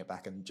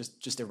 and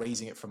just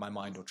erasing it from my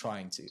mind or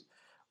trying to,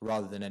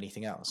 rather than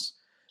anything else.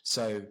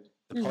 So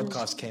the Mhm.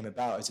 podcast came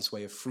about as this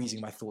way of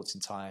freezing my thoughts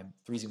in time,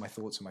 freezing my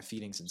thoughts and my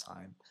feelings in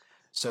time,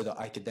 so that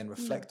I could then Mm.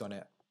 reflect on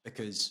it.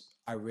 Because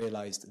I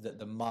realized that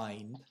the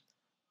mind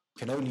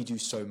can only do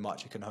so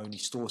much; it can only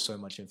store so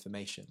much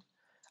information,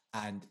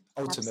 and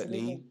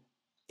ultimately, Absolutely.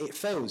 it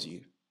fails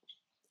you,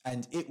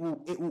 and it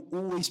will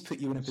always put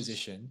you in a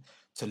position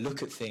to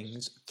look at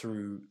things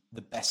through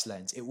the best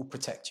lens. It will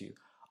protect you.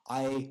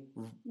 I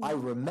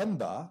Mm.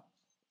 remember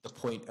the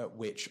point at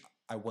which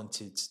I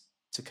wanted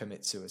to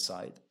commit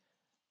suicide,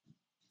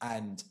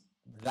 and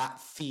that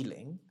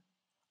feeling,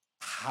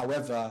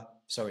 however,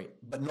 sorry,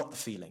 but not the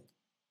feeling.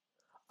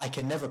 I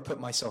can put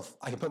myself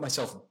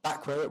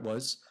back where it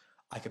was.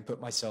 I can put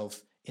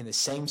myself in the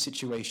same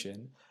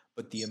situation,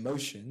 but the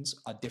emotions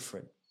are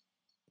different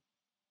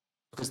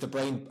because the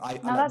brain,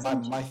 Now that's my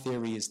interesting.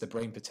 theory is the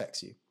brain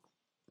protects you.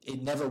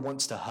 It never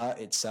wants to hurt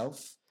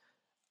itself.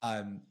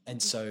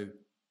 And so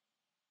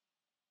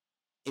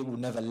it will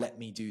never let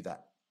me do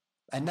that.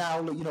 And now,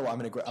 look, you know what?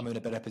 I'm in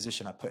a better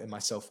position. I put in my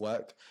self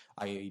work.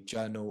 I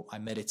journal. I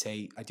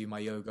meditate. I do my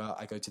yoga.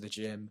 I go to the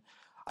gym.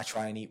 I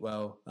try and eat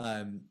well.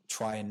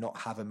 Try and not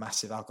have a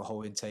massive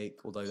alcohol intake,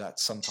 although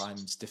that's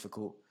sometimes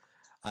difficult.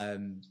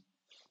 Um,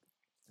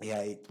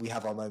 yeah, we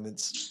have our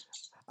moments.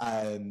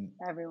 Um,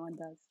 Everyone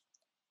does.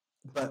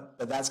 but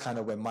that's kind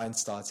of where mine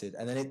started,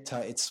 and then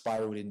it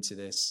spiraled into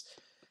this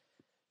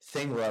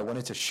thing where I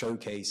wanted to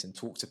showcase and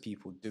talk to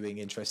people doing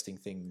interesting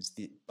things,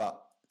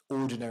 but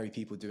ordinary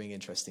people doing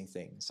interesting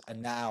things.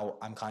 And now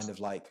I'm kind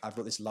of like, I've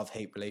got this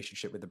love-hate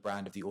relationship with the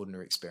brand of the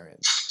ordinary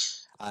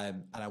experience.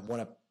 And I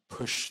want to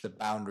push the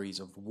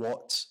boundaries of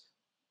what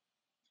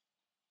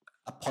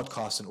a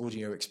podcast and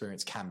audio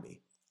experience can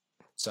be.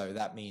 So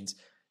that means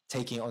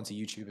taking it onto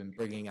YouTube and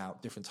bringing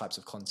out different types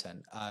of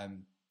content.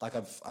 Like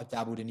I've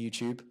dabbled in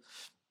YouTube.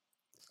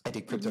 I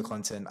did crypto Hmm.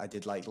 content. I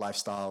did like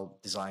lifestyle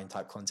design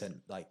type content,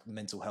 like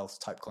mental health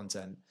type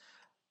content,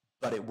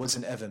 but it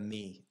wasn't ever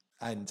me.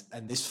 And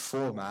this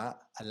format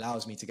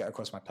allows me to get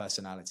across my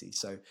personality.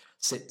 So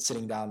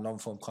sitting down long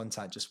form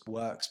content just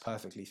works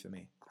perfectly for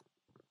me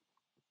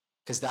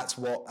because that's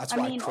I what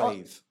I mean,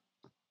 crave.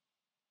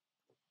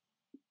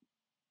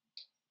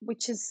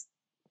 which is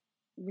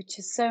which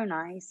is so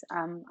nice.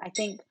 I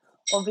think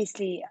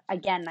obviously,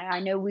 again, I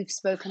know we've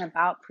spoken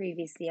about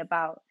previously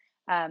about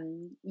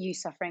you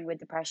suffering with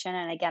depression,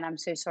 and again, I'm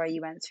so sorry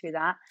you went through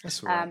that.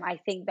 That's all right. I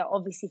think that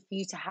obviously for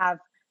you to have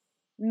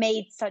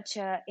made such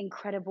a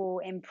incredible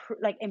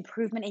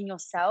improvement in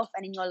yourself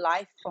and in your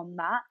life from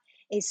that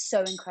is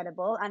so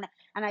incredible, and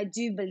I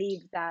do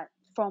believe that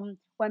from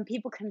when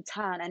people can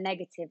turn a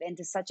negative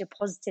into such a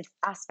positive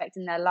aspect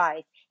in their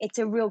life, it's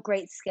a real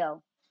great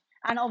skill.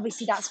 And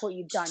obviously that's what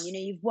you've done.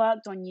 You've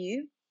worked on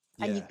you,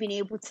 and Yeah. you've been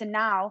able to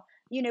now,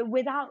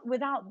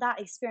 without that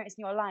experience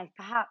in your life,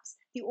 perhaps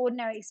the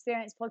ordinary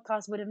experience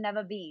podcast would have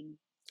never been.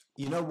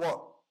 You know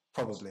what?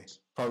 Probably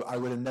I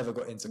would have never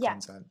got into Yeah,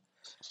 content.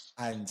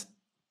 And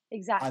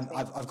exactly.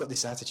 I've got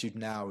this attitude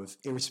now of,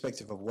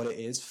 irrespective of what it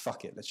is,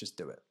 fuck it, let's just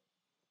do it.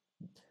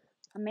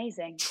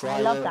 Amazing. And I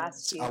Try love that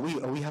it.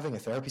 attitude. Are we having a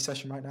therapy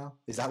session right now?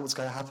 Is that what's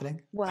going to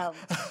happening? Well,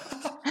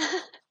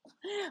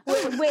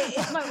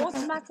 it's my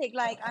automatic,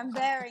 like, I'm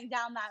bearing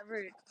down that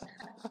route.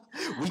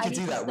 We I could need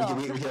do to that. We stop.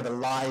 could have a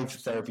live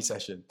therapy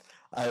session.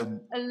 A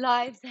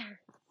live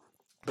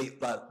therapy.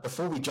 But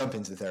before we jump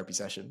into the therapy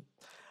session,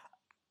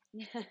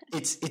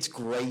 it's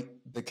great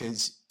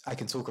because I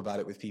can talk about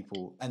it with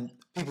people, and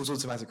people's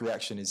automatic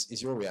reaction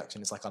is your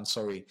reaction. It's like, I'm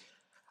sorry.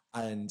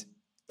 And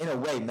in a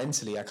way,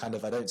 mentally, I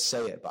don't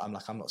say it, but I'm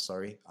like, I'm not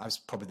sorry. I was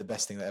probably the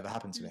best thing that ever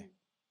happened to me,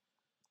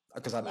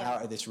 because I'm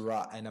out of this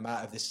rut and I'm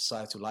out of this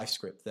societal life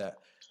script that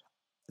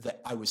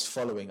I was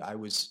following.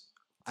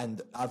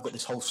 And I've got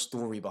this whole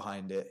story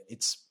behind it.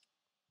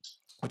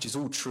 Which is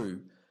all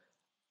true.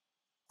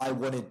 I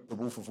wanted the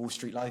Wolf of Wall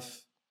Street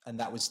life, and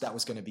that was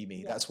going to be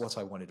me. That's what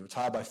I wanted.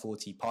 Retire by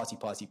 40,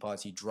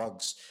 party,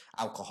 drugs,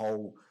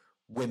 alcohol,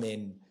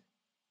 women,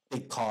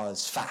 big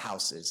cars, fat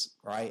houses,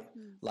 right?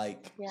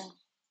 Like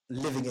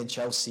living in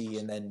Chelsea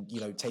and then,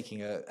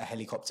 taking a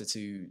helicopter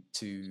to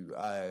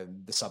the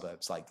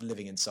suburbs, like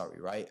living in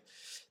Surrey, right?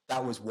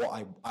 That was what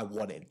I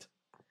wanted.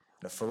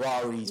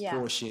 Ferraris,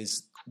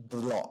 Porsches, the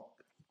lot.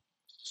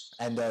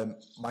 And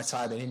my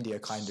time in India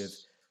kind of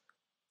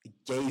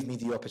gave me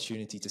the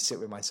opportunity to sit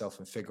with myself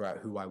and figure out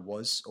who I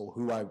was, or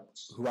who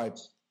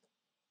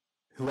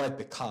I'd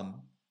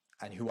become,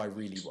 and who I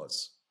really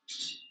was.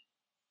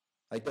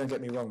 Like, don't get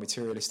me wrong,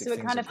 materialistic things.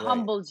 So it kind of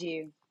humbled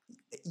you.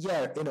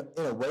 Yeah, in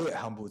a way it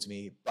humbled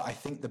me. But I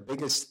think the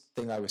biggest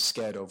thing I was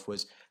scared of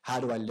was, how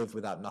do I live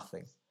without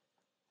nothing?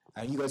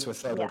 And you go to a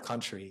third world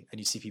country and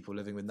you see people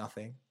living with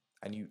nothing,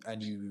 and you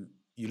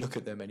look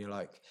at them and you're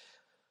like,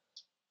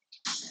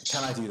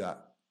 can I do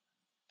that?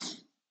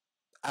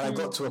 And I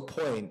got to a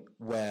point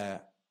where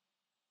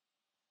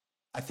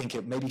I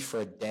think maybe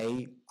for a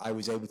day I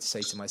was able to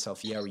say to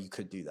myself, yeah, you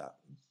could do that.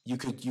 You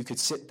could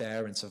sit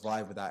there and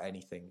survive without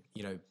anything,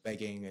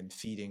 begging and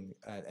feeding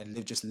and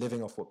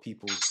living off what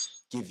people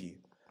give you.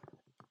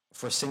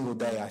 For a single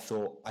day, I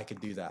thought I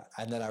could do that.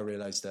 And then I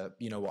realized that,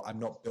 I'm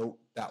not built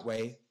that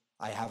way.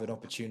 I have an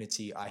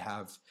opportunity. I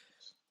have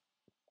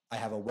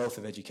a wealth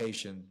of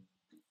education.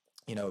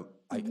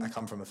 I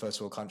come from a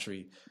first world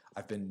country.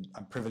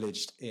 I'm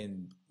privileged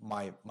in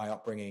my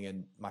upbringing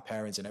and my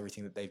parents and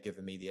everything that they've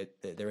given me,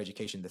 their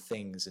education, the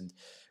things, and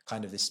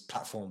kind of this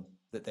platform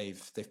that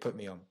they've put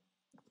me on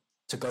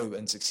to go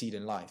and succeed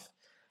in life.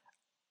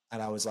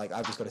 And I was like,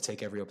 I've just got to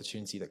take every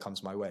opportunity that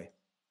comes my way,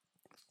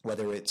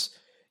 whether it's,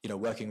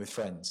 working with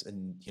friends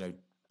and,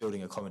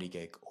 building a comedy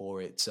gig,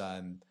 or it's,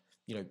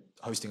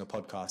 hosting a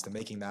podcast and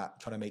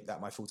trying to make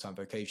that my full-time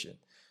vocation.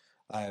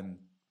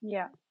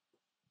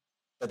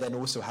 But then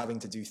also having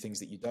to do things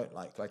that you don't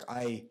like.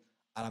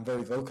 And I'm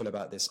very vocal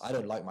about this. I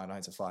don't like my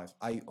 9 to 5.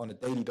 On a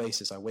daily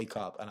basis, I wake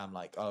up and I'm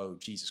like, oh,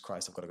 Jesus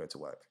Christ, I've got to go to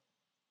work.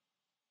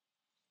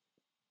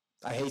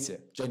 I hate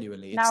it.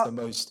 Genuinely. It's the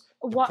most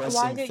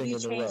depressing thing in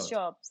the world. Why don't you change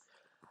jobs?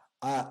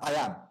 I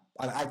am.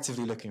 I'm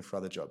actively looking for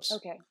other jobs.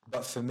 Okay.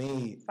 But for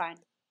me,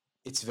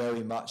 it's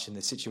very much in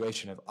the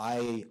situation of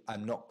I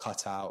am not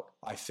cut out.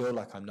 I feel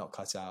like I'm not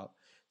cut out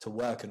to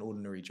work an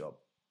ordinary job.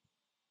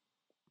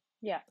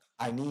 Yeah.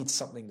 I need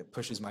something that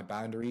pushes my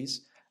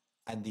boundaries,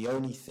 and the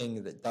only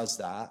thing that does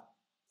that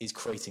is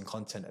creating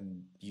content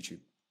on YouTube.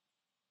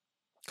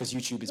 Because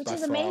YouTube is by far...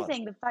 Which is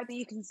amazing, the fact that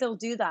you can still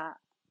do that.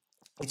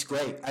 It's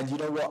great. And you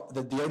know what?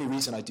 The only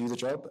reason I do the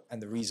job,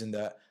 and the reason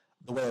that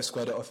the way I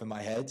squared it off in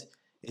my head,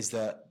 is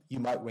that you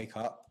might wake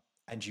up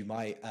and you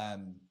might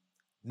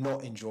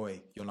not enjoy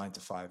your 9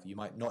 to 5. You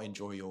might not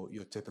enjoy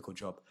your typical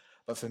job.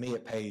 But for me,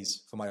 it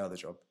pays for my other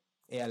job.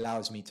 It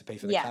allows me to pay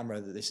for the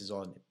camera that this is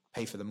on,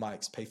 pay for the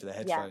mics, pay for the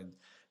headphones,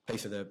 pay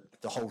for the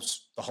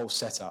whole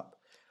setup.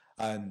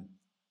 And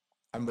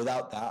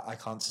without that, I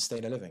can't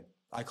sustain a living.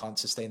 I can't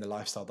sustain the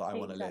lifestyle that I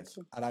want to live.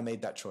 And I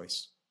made that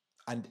choice.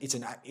 And it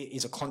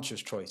is a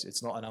conscious choice.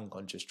 It's not an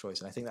unconscious choice.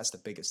 And I think that's the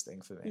biggest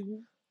thing for me. Mm-hmm.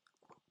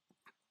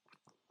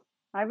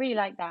 I really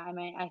like that. I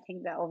mean, I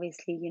think that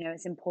obviously,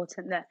 it's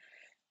important that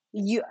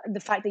the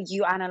fact that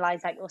you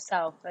analyze that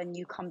yourself and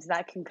you come to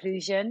that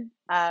conclusion.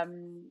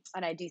 And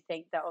I do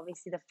think that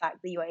obviously the fact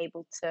that you're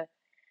able to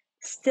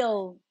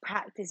still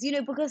practice,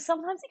 because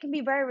sometimes it can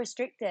be very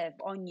restrictive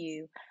on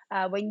you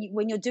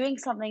when you're doing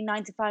something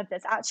 9 to 5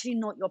 that's actually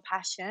not your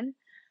passion.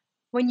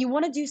 When you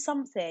want to do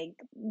something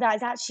that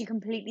is actually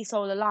completely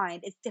soul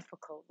aligned, it's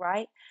difficult,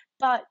 right?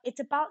 But it's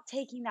about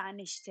taking that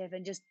initiative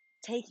and just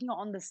taking it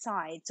on the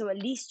side, so at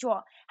least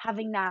you're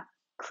having that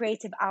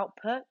creative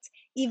output,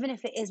 even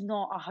if it is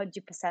not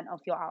 100% of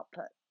your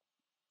output.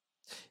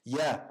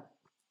 Yeah,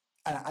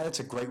 and that's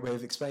a great way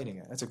of explaining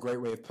it. That's a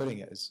great way of putting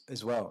it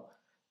as well,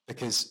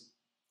 because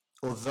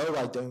although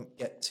I don't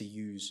get to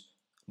use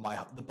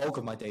the bulk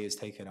of my day is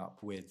taken up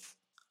with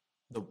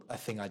a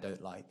thing I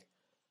don't like.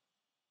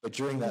 But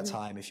during that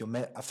time,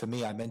 for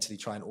me, I mentally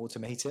try and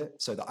automate it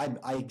so that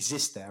I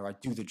exist there, I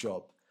do the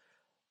job,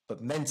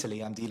 but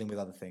mentally I'm dealing with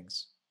other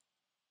things.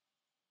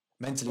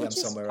 Mentally, I'm which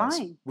is somewhere else,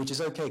 fine. which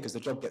is okay because the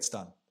job gets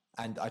done.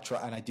 And I try,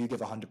 and I do give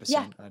Yeah.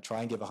 100%, and I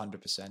try and give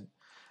 100%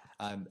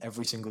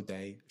 every single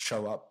day,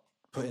 show up,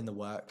 put in the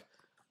work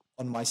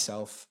on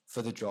myself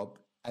for the job,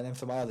 and then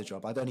for my other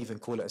job. I don't even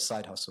call it a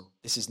side hustle.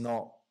 This is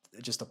not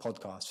just a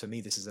podcast. For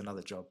me, this is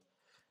another job.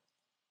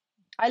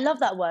 I love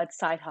that word,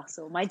 side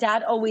hustle. My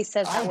dad always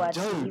says that I word to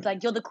me. He's don't.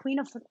 like, "You're the queen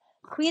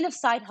of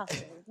side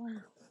hustles."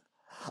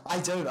 I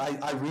don't.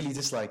 I really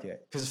dislike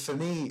it because for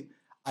me,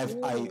 I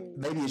Really?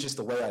 maybe it's just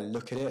the way I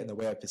look at it and the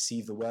way I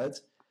perceive the word.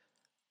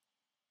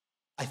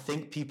 I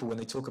think people, when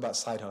they talk about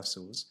side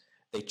hustles,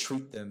 they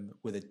treat them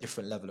with a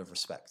different level of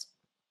respect.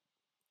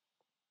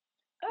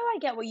 Oh, I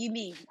get what you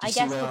mean. Do you I see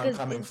guess where I'm because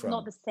coming it's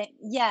not from? the same.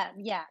 Yeah,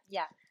 yeah,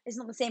 yeah. It's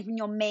not the same from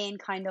your main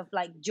kind of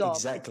like job.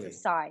 It's the Exactly.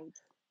 side.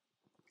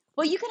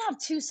 Well, you can have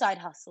two side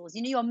hustles.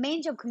 You know, your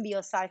main job can be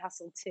your side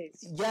hustle too.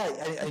 Yeah,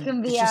 It and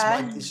can be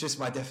a it's just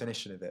my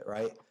definition of it,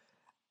 right?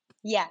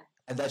 yeah,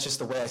 And that's just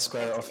the way I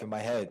square it off in totally. my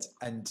head.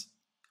 And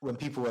when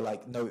people were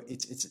like, "No,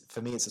 it's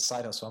for me, it's a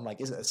side hustle," I'm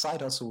like, "Is it a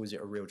side hustle or is it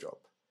a real job?"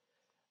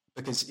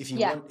 Because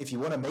Yeah, if you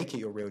want to make it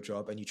your real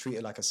job and you treat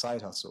it like a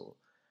side hustle,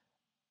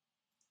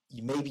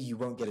 you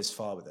won't get as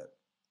far with it.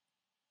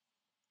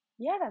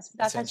 yeah. That's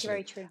actually Essentially.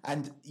 very true.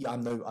 And yeah,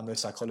 I'm no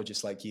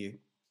psychologist like you,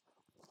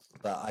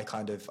 but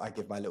I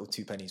give my little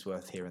two pennies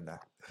worth here and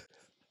there.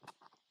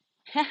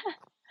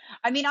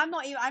 I mean, I'm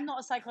not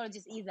a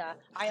psychologist either.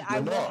 I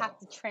You're will have not.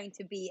 to train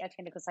to be a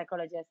clinical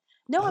psychologist.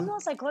 No, I'm not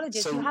a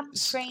psychologist. You So have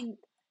to train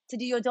to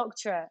do your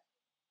doctorate.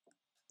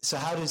 so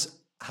how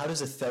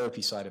does a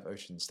therapy side of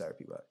Ocean's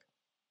therapy work?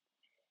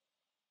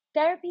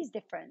 Therapy is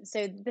different.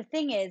 So the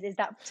thing is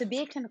that to be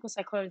a clinical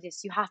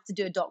psychologist, you have to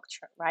do a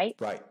doctorate, right?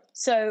 Right.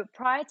 So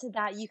prior to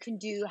that, you can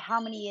do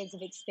how many years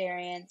of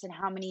experience and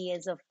how many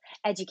years of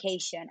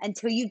education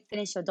until you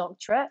finish your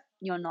doctorate.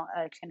 You're not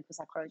a clinical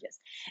psychologist.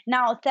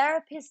 Now, a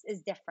therapist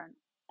is different,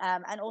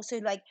 and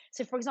also like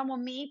so. For example,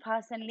 me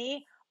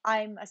personally,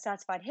 I'm a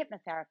certified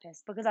hypnotherapist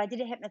because I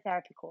did a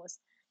hypnotherapy course.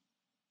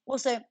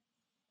 Also,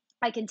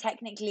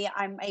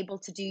 I'm able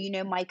to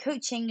do, my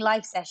coaching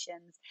live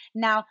sessions.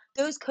 Now,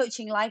 those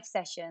coaching live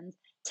sessions,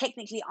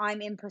 technically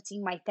I'm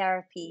inputting my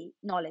therapy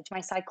knowledge,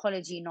 my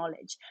psychology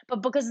knowledge.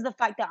 But because of the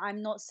fact that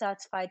I'm not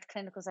certified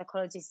clinical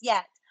psychologist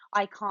yet,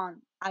 I can't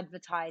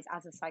advertise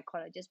as a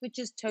psychologist, which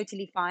is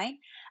totally fine.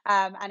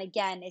 And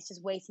again, it's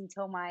just waiting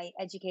till my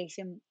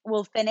education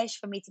will finish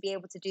for me to be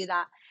able to do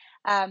that.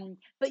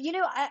 But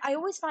I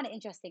always find it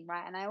interesting,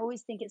 right? And I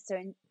always think it's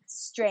so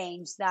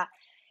strange that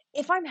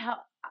if I'm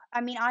hel-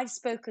 I mean, I've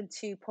spoken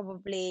to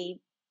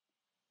probably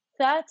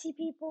 30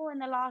 people in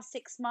the last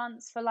 6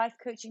 months for life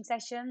coaching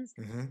sessions.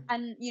 Mm-hmm.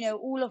 And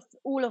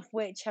all of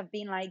which have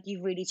been like,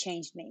 you've really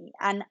changed me.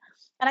 And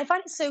I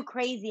find it so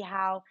crazy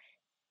how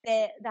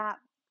that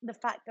the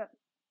fact that,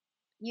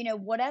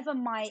 whatever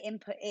my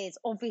input is,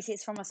 obviously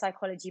it's from a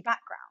psychology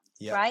background,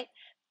 Yeah. right?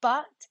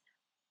 But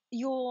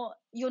you're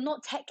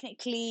not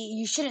technically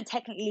you shouldn't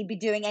technically be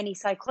doing any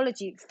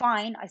psychology.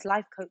 Fine, as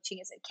life coaching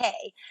is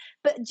okay,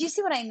 but do you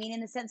see what I mean, in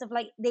the sense of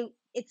like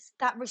it's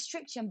that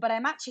restriction, but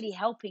I'm actually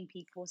helping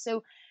people.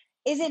 So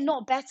is it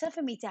not better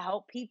for me to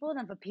help people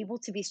than for people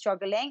to be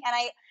struggling?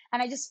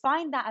 And I just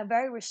find that a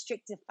very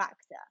restrictive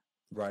factor.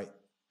 Right.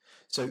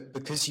 So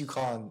because you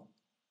can't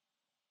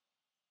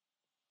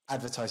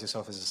advertise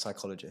yourself as a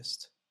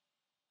psychologist,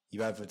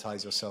 you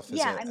advertise yourself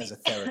Yeah, I as mean, a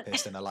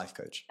therapist and a life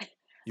coach.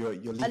 You're a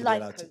legally life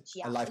allowed to coach, a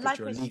yeah, life a coach. life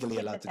You're coach and legally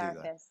a allowed to do that.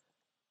 hypnotherapist.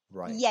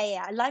 Right. Yeah,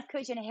 yeah, a life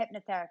coach and a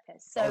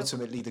hypnotherapist. So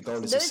Ultimately, the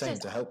goal is the those same,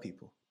 just to help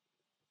people.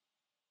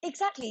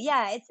 exactly,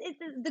 yeah. It's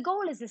the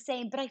goal is the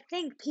same, but I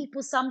think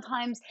people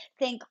sometimes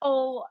think,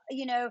 oh,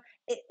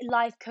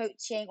 life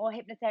coaching or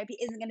hypnotherapy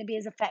isn't going to be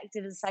as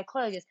effective as a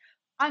psychologist.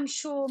 I'm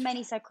sure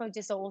many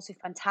psychologists are also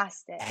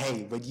fantastic.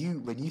 Hey, when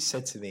you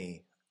said to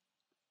me,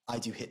 I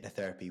do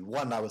hypnotherapy,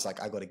 one, I was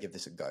like, I got to give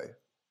this a go,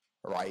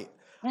 right?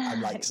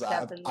 I'm like, so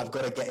I've Definitely,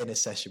 got to get in a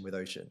session with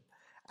Ocean.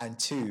 And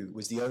two,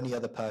 was the only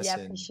other yeah, for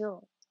person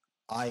sure.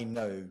 I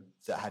know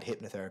that had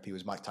hypnotherapy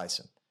was Mike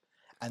Tyson.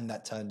 And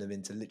that turned him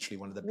into literally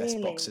one of the best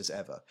Really, boxers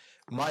ever.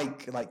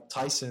 Mike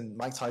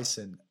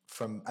Tyson,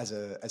 from as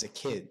a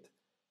kid,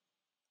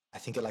 I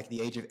think at like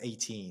the age of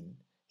 18,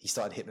 he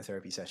started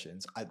hypnotherapy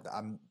sessions. I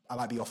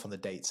might be off on the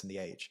dates and the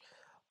age,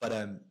 but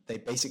they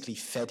basically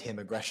fed him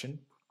aggression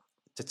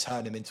to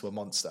turn him into a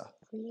monster.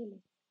 really.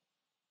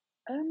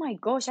 Oh my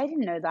gosh, I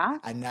didn't know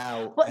that. And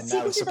But see,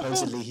 now this is the thing.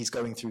 supposedly he's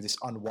going through this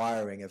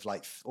unwiring of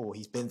like, or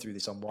he's been through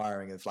this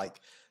unwiring of like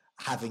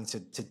having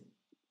to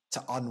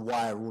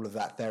unwire all of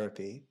that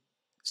therapy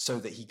so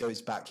that he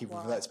reverts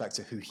Wow. back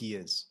to who he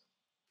is.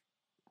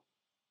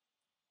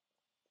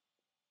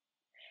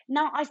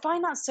 Now, I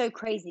find that so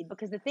crazy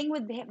because the thing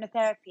with the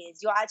hypnotherapy is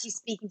you're actually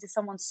speaking to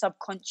someone's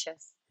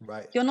subconscious.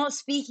 Right. You're not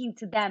speaking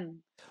to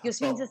them. You're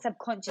speaking to But the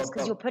subconscious but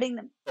because you're but putting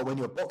them. but when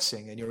you're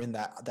boxing and you're in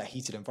that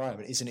heated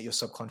environment, isn't it your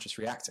subconscious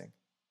reacting?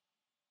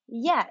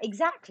 Yeah,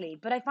 exactly.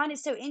 But I find it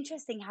so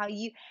interesting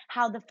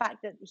how the fact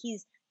that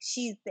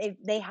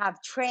they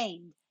have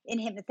trained in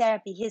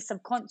hypnotherapy his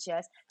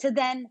subconscious to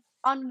then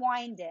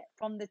unwind it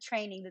from the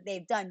training that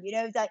they've done.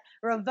 It's like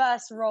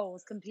reverse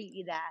roles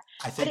completely there.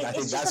 But I think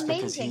it's just that's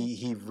because amazing.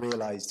 he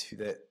realized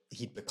that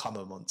he'd become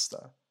a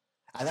monster.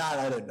 And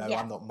I don't know. Yeah,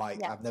 I'm not Mike.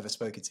 yeah, I've never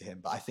spoken to him,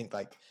 but I think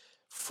like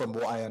from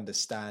what I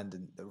understand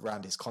and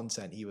around his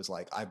content, he was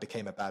like, I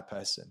became a bad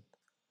person,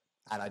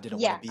 and I didn't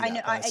want to yeah. be I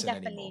know. that I person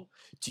anymore. definitely.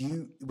 Do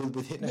you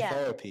with Yeah.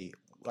 hypnotherapy?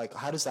 Like,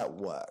 how does that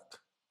work?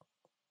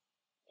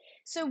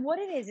 So what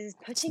it is It's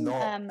putting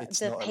not. It's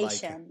the not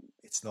like. patient.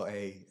 It's not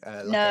a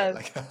like a No,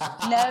 like.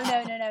 no,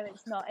 no, no, no,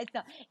 it's not. It's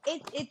not.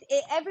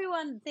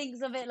 Everyone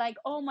thinks of it like,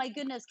 oh my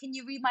goodness, can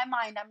you read my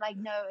mind? I'm like,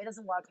 no, it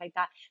doesn't work like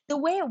that. The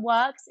way it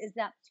works is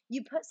that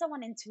you put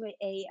someone into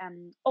a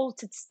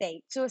altered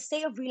state, so a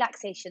state of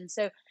relaxation.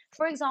 So,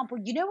 for example,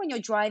 when you're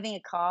driving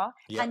a car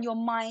and Yep. your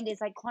mind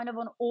is like kind of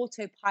on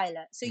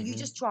autopilot, so you Hmm.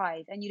 just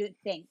drive and you don't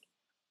think.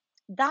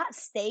 That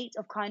state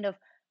of kind of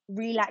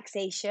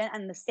relaxation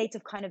and the state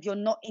of kind of you're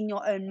not in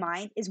your own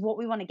mind is what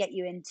we want to get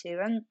you into.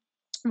 And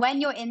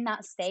when you're in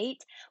that state,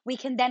 we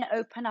can then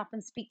open up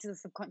and speak to the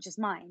subconscious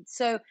mind.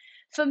 So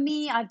for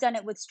me, I've done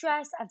it with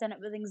stress, I've done it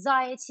with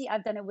anxiety,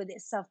 I've done it with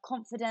its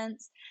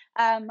self-confidence.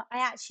 I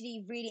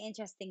actually really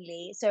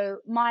interestingly, so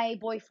my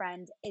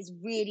boyfriend is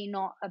really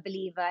not a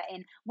believer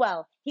in,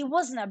 well, he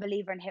wasn't a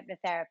believer in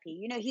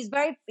hypnotherapy. He's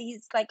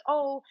like,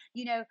 oh,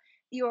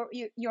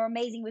 you're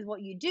amazing with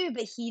what you do,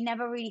 but he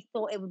never really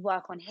thought it would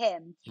work on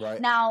him.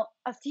 Right. Now,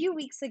 a few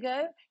weeks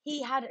ago,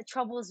 he had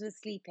troubles with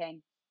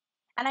sleeping.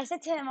 And I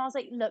said to him, I was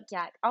like, look,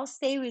 Yak, I'll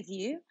stay with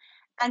you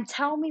and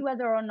tell me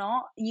whether or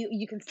not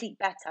you can sleep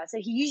better. So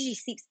he usually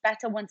sleeps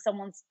better when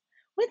someone's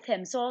with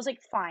him. So I was like,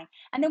 fine.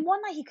 And then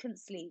one night he couldn't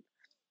sleep.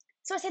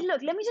 So I said,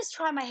 look, let me just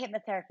try my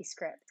hypnotherapy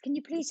script. Can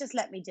you please just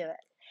let me do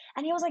it?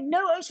 And he was like,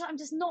 no, Osha, I'm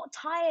just not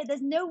tired.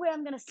 There's no way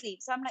I'm going to sleep.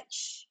 So I'm like,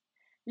 shh,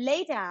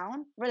 lay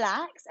down,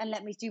 relax, and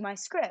let me do my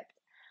script.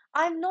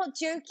 I'm not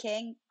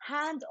joking,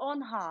 hand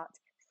on heart.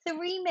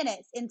 3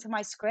 minutes into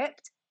my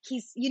script,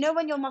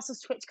 when your muscles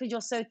twitch because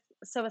you're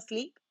so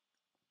asleep,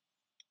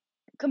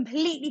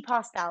 completely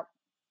passed out.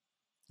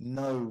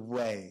 No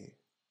way.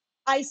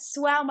 I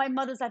swear on my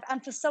mother's life.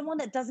 And for someone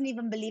that doesn't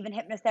even believe in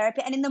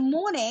hypnotherapy, and in the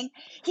morning,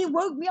 he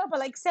woke me up at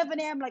like 7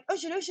 a.m. like,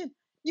 Ocean,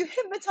 you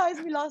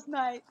hypnotized me last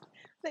night.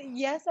 Like,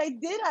 yes, I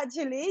did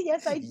actually.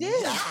 Yes, I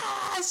did.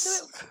 So,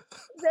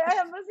 Yes.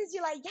 I message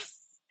you like, yes,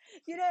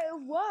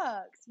 it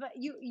works. But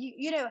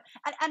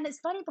and it's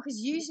funny because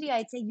usually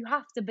I'd say you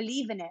have to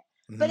believe in it.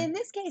 But Hmm. in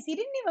this case, he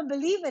didn't even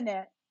believe in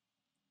it.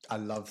 I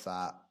love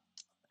that.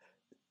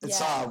 It's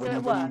Yeah, so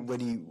it works.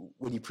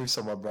 when you prove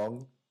someone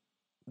wrong,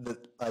 that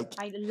like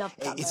I love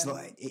that it's not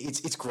moment. it's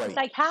It's great.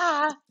 like,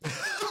 ha,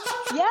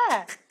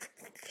 yeah,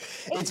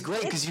 It's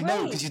great it's because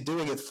great. you're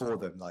doing it for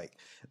them. Like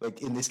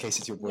in this case,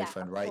 it's your Yeah,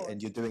 boyfriend, of right? And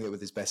course. you're doing it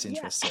with his best Yeah.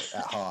 interests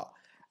at heart,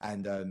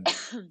 and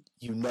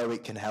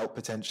it can help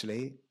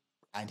potentially,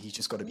 and he's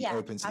just got to be Yeah,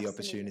 open to the absolutely.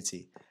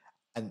 opportunity.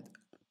 And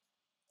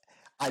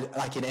I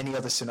like in any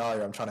other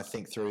scenario, I'm trying to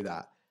think through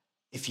that.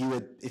 If he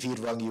had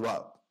rung you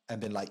up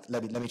and been like,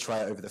 let me try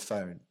it over the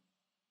phone,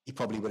 he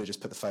probably would have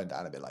just put the phone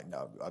down and been like,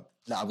 no,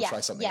 I will Yeah, try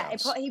something yeah.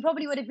 else. He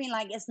probably would have been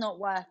like, it's not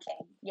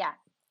working. Yeah.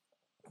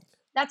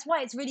 That's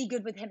why it's really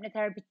good with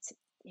hypnotherapy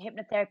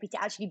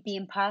to actually be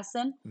in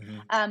person.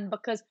 Hmm.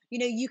 Because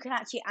you can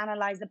actually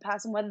analyze the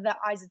person, whether their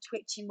eyes are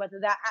twitching, whether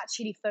they're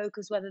actually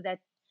focused, whether they're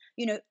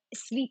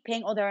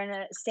sleeping or they're in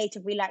a state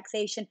of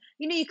relaxation.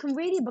 You can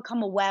really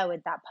become aware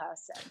with that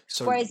person,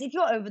 So whereas if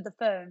you're over the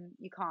phone,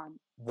 you can't.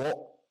 what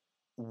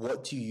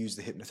what do you use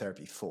the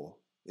hypnotherapy for?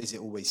 Is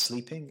it always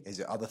sleeping? Is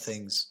it other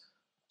things?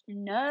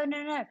 No,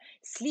 no, no.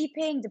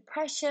 Sleeping,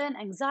 depression,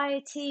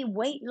 anxiety,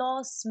 weight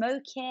loss,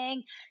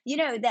 smoking,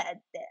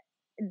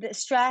 the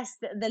stress,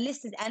 the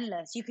list is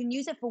endless. You can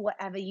use it for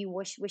whatever you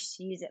wish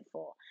to use it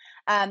for.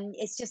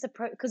 It's just a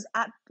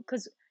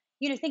because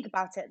think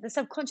about it. The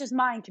subconscious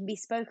mind can be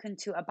spoken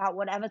to about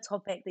whatever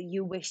topic that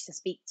you wish to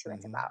speak to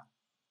it Hmm. about.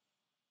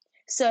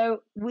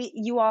 So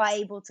you are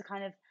able to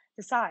kind of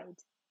decide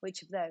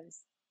which of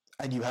those.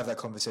 And you have that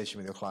conversation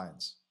with your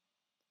clients.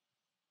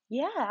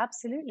 Yeah,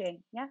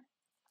 absolutely. Yeah.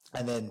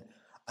 And then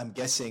I'm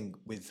guessing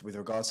with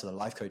regards to the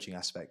life coaching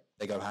aspect,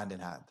 they go hand in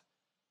hand.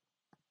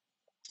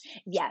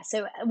 Yeah,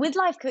 so with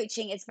life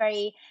coaching, it's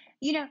very,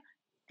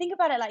 think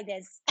about it like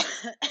this.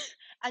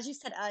 As you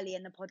said earlier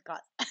in the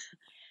podcast,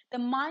 the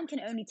mind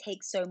can only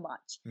take so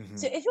much.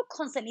 So Hmm. if you're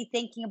constantly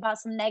thinking about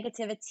some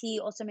negativity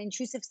or some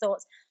intrusive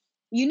thoughts,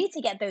 you need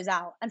to get those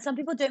out. And some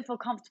people don't feel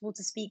comfortable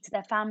to speak to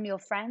their family or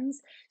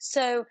friends.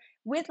 So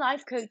with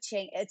life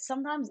coaching, it's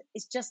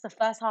just the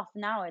first half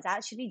an hour. It's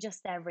actually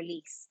just their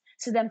release.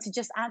 So them to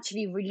just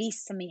actually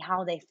release to me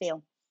how they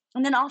feel.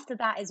 And then after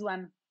that is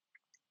when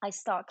I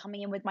start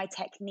coming in with my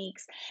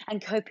techniques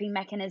and coping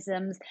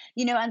mechanisms,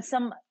 and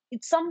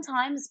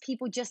sometimes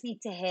people just need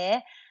to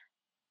hear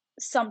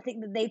something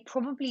that they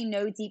probably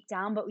know deep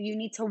down, but you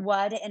need to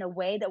word it in a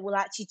way that will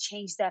actually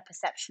change their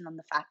perception on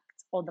the fact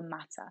or the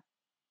matter.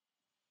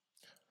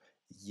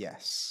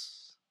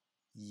 Yes.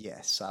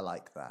 Yes, I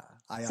like that.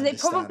 I So they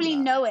understand probably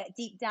that. know it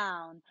deep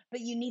down, but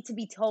you need to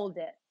be told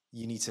it.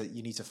 You need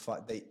to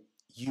fight.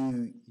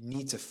 you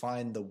need to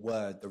find the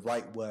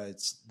right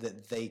words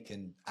that they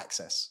can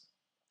access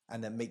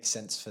and that make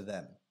sense for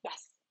them.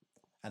 Yes.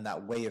 And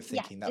that way of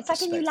Yeah. thinking, that It's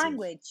like a new perspective.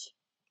 language.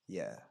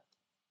 Yeah.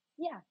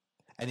 Yeah.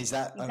 And is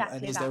that, and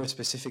Exactly is that. there a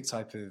specific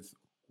type of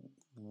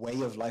way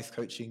of life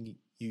coaching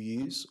you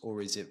use,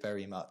 or is it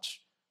very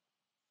much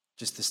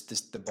just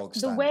the bog The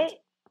standard? way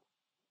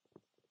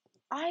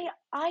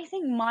I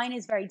think mine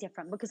is very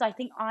different because I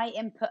think I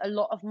input a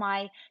lot of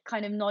my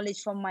kind of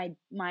knowledge from my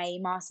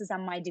master's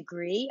and my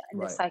degree in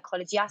the Right.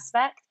 psychology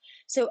aspect.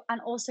 So, and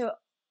also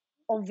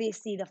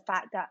obviously the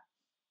fact that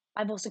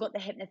I've also got the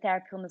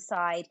hypnotherapy on the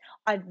side.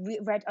 I've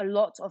read a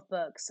lot of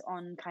books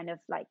on kind of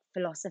like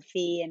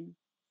philosophy and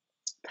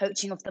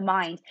coaching of the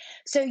mind.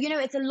 So, you know,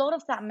 it's a lot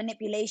of that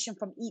manipulation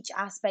from each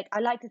aspect. I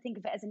like to think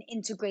of it as an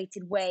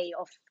integrated way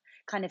of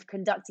kind of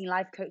conducting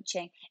life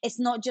coaching. It's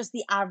not just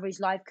the average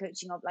life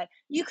coaching of like,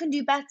 you can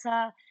do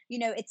better. You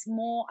know, it's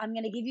more, I'm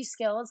going to give you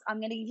skills,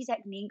 I'm going to give you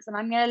techniques, and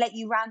I'm going to let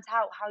you rant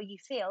out how you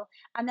feel.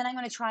 And then I'm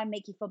going to try and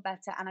make you feel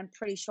better. And I'm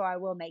pretty sure I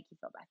will make you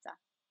feel better.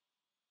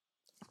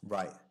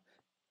 Right.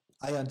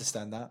 I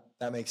understand that.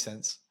 That makes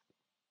sense.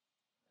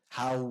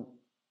 How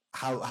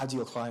do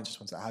your clients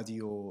respond to that? How do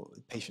your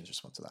patients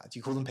respond to that? Do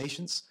you call them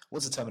patients?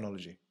 What's the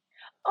terminology?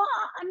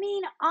 Oh, I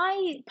mean,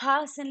 I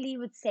personally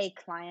would say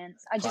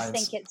clients. I just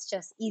think Clients. it's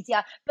just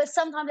easier. But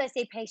sometimes I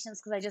say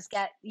patients because I just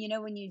get, you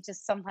know, when you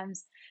just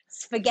sometimes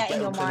You forget in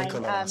get all your mind.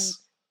 clinical on us.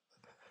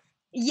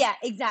 Yeah,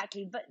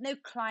 exactly. But no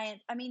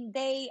client. I mean,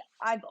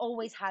 I've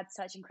always had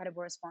such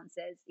incredible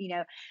responses. You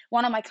know,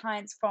 one of my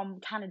clients from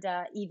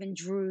Canada even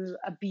drew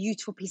a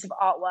beautiful piece of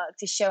artwork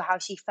to show how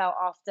she felt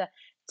after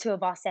two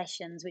of our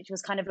sessions, which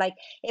was kind of like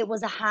it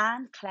was a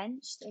hand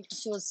clenched. Like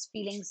she was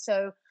feeling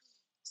so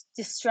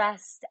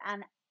distressed,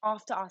 and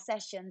after our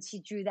sessions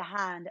she drew the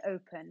hand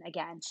open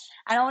again,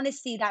 and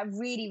honestly that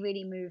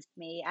really moved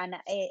me, and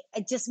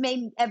it just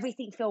made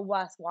everything feel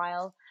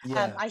worthwhile.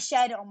 Yeah. I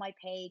shared it on my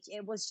page.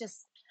 It was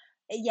just,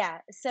 yeah,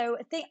 so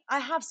I think I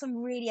have some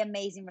really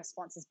amazing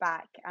responses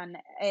back, and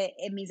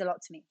it means a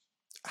lot to me.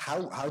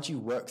 How do you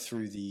work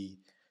through the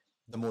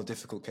more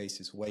difficult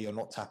cases where you're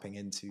not tapping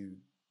into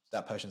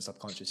that person's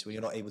subconscious, where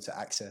you're not able to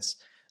access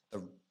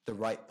the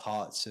right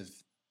parts of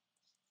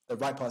the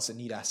right parts that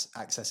need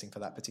accessing for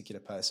that particular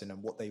person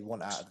and what they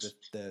want out of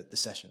the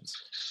sessions?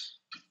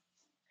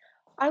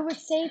 I would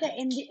say that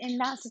in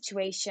that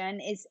situation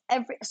is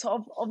every sort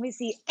of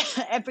obviously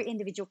every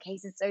individual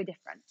case is so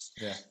different.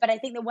 Yeah. But I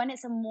think that when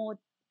it's a more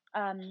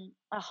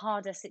a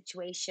harder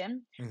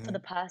situation for the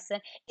Mm-hmm. person,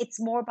 it's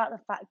more about the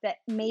fact that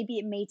maybe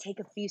it may take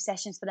a few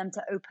sessions for them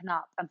to open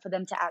up and for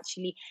them to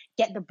actually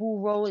get the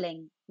ball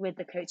rolling with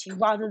the coaching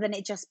rather than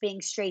it just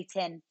being straight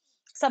in.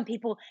 Some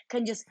people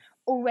can just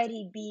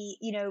already be,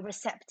 you know,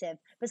 receptive,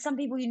 but some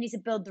people you need to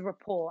build the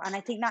rapport, and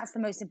I think that's the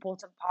most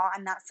important part,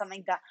 and that's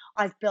something that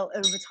I've built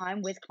over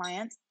time with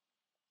clients,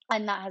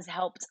 and that has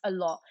helped a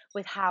lot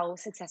with how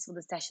successful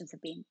the sessions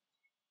have been.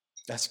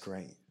 That's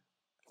great.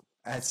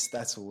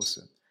 That's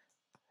awesome.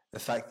 The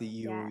fact that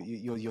Yeah.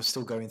 you're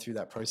still going through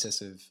that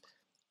process of,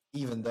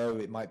 even though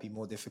it might be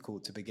more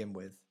difficult to begin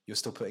with, you're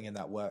still putting in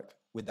that work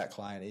with that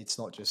client. It's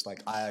not just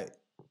like I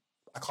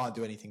can't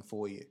do anything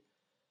for you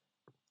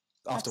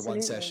after one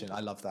Absolutely. session.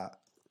 I love that.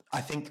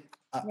 I think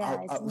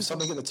Yeah, it's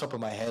something amazing. at the top of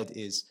my head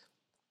is,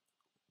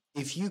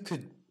 if you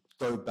could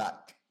go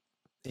back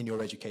in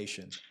your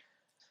education,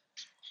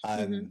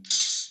 Hmm.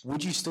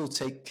 would you still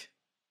take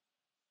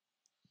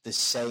the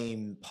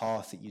same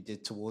path that you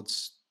did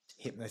towards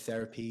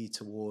hypnotherapy,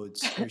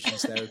 towards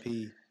oceans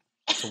therapy,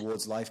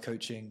 towards life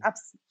coaching?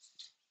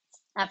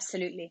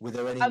 Absolutely. Were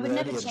there I any would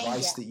never change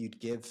advice it. that you'd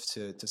give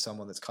to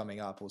someone that's coming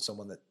up, or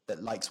someone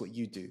that likes what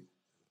you do?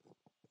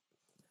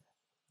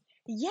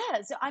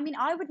 Yeah, so I mean,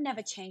 I would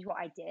never change what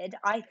I did.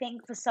 I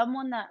think for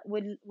someone that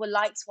would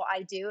likes what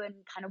I do and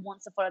kind of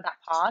wants to follow that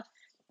path,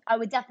 I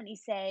would definitely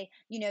say,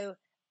 you know,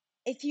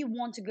 if you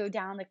want to go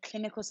down the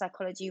clinical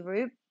psychology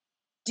route,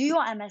 do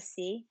your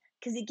MSc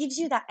because it gives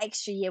you that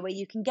extra year where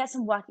you can get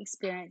some work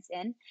experience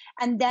in,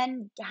 and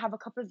then have a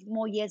couple of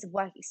more years of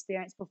work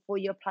experience before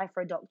you apply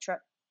for a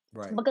doctorate.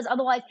 Right. Because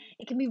otherwise,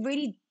 it can be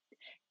really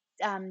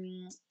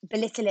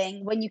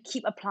belittling when you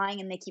keep applying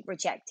and they keep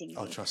rejecting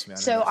Oh, you. trust me, I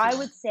know So that I feeling.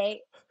 would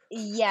say,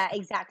 yeah,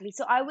 exactly.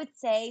 So I would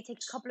say take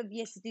a couple of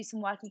years to do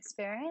some work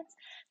experience,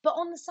 but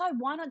on the side,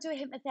 why not do a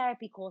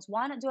hypnotherapy course?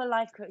 Why not do a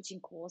life coaching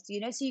course? You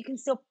know, so you can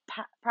still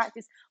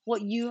practice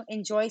what you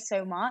enjoy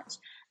so much,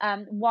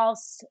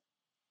 whilst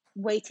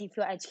waiting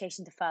for your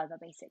education to further,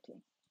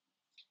 basically.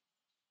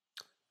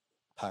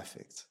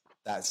 Perfect.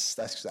 That's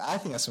I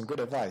think that's some good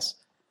advice.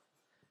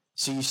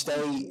 So you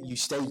Thank you.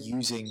 stay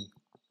using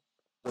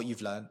what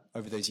you've learned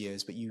over those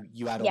years, but you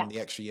add Yeah, on the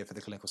extra year for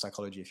the clinical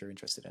psychology if you're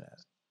interested in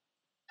it.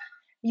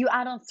 you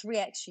add on 3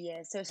 extra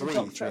years, so it's a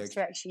doctorate Three of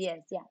 3 extra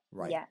years. Yeah,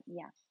 right. yeah,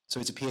 yeah. So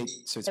it's a so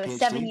it's a So it's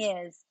 7 PhD.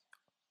 years.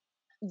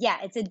 Yeah,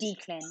 it's a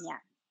declin. Yeah.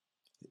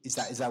 Is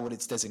that what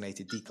it's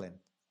designated? Declin.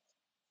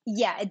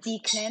 Yeah, a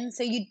declin.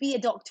 So you'd be a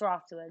doctor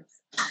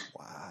afterwards.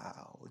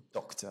 Wow,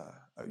 Doctor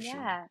Ocean.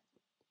 Yeah.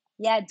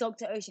 Yeah,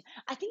 Dr. Ocean.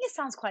 I think it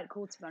sounds quite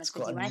cool, to be It's honest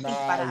with got you. a When I think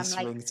about it, I'm nice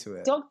like, ring to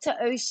it. Dr.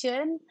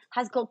 Ocean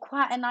has got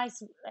quite a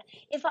nice.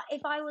 If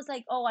I was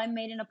like, oh, I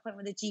made an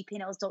appointment with a GP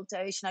and it was Dr.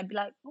 Ocean, I'd be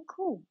like, oh,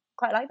 cool,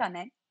 quite like that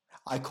name.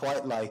 I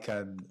quite like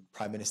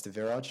Prime Minister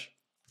Viraj,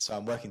 so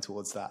I'm working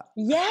towards that.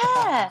 Yeah,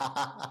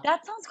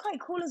 that sounds quite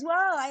cool as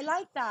well. I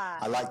like I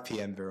that. like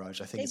PM Viraj.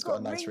 I think They've it's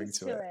got a got nice ring rings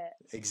to to it.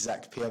 it.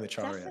 Exact. PM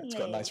Acharya. It's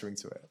got a nice Definitely. ring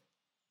to it.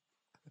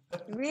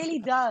 It really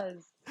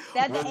does.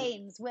 They're the Well,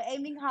 aims. We're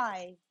aiming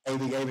high.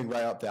 aiming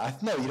right up there.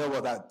 No, you know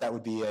what? That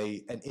would be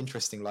an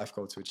interesting life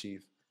goal to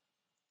achieve.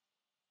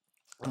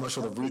 I'm not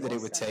sure That the would be route that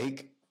it would awesome.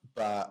 take,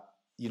 but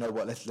you know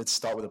what? Let's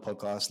start with a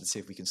podcast. Let's see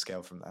if we can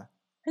scale from there.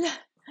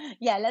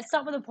 Yeah, let's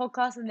start with the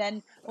podcast and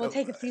then we'll Uh,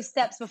 take a few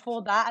steps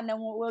before that and then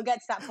we'll get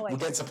to that we'll point.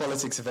 get to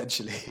politics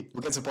eventually.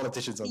 We'll get to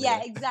politicians on Yeah,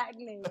 here.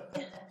 exactly.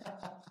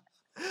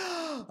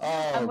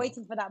 I'm um,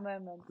 waiting for that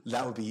moment.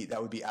 that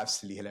would be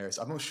absolutely hilarious.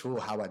 I'm not sure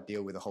how I'd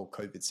deal with the whole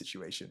COVID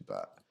situation,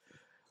 but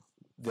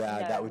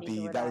yeah, No,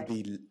 neither would that would I.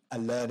 be a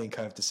learning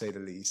curve to say the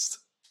least.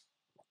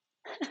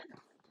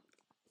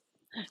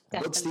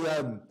 What's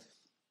Definitely.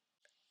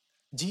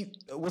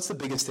 the what's the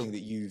biggest thing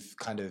that you've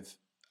kind of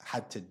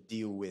had to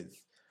deal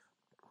with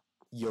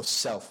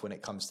yourself when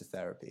it comes to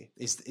therapy?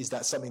 Is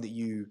that something that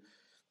you,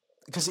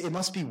 because it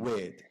must be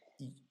weird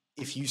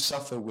if you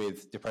suffer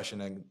with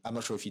depression, and I'm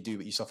not sure if you do,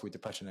 but you suffer with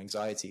depression and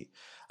anxiety,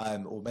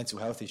 or mental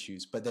health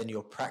issues, but then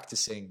you're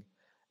practicing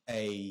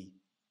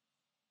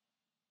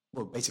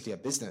basically a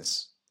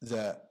business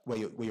where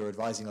you're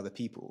advising other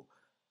people.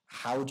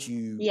 How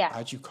do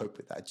Yeah. you cope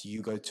with that? Do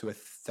you go to a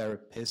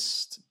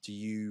therapist? Do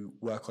you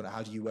work on it?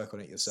 How do you work on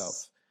it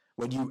yourself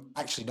when you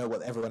actually know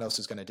what everyone else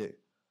is going to do?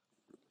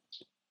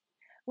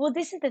 Well,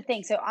 this is the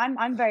thing. So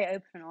I'm very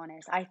open and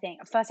honest.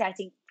 Firstly, I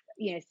think,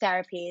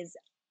 therapy is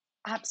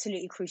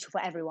absolutely crucial for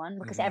everyone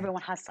because Mm-hmm.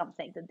 everyone has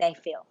something that they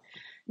feel.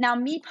 Now,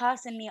 me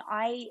personally,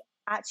 I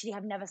actually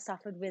have never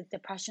suffered with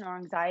depression or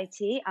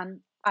anxiety.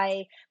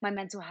 My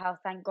mental health,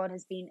 thank God,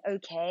 has been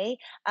okay.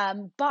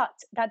 But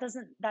that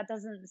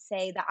doesn't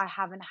say that I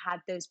haven't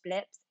had those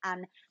blips.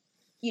 And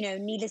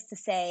needless to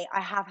say, I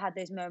have had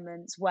those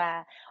moments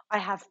where I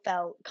have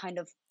felt kind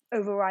of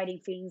overriding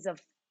feelings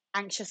of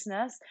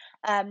anxiousness.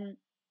 Um,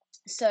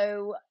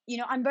 so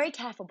I'm very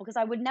careful because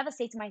I would never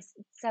say to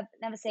myself,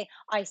 never say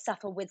I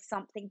suffer with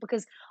something,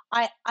 because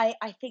I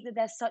think that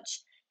there's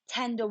such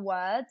tender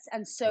words,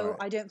 and so Right.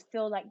 I don't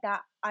feel like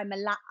that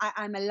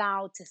I'm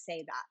allowed to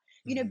say that.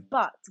 Mm-hmm.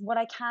 But what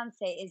I can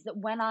say is that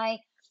when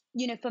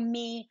for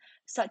me,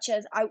 such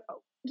as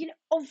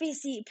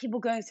obviously people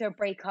going through a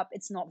breakup,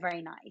 it's not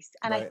very nice,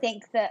 and Right.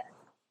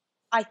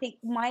 I think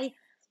my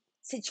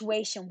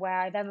situation where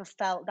I've ever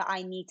felt that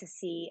I need to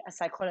see a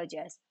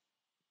psychologist,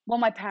 when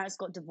my parents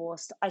got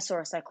divorced, I saw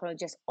a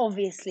psychologist.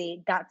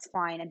 Obviously, that's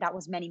fine. And that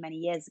was many, many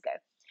years ago.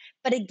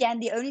 But again,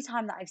 the only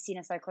time that I've seen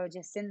a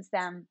psychologist since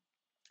then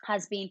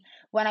has been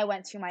when I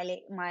went through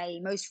my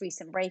most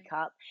recent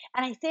breakup.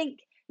 And I think,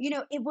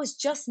 it was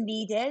just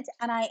needed.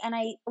 And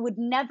I would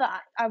never,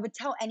 I would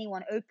tell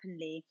anyone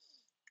openly,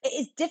 it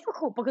is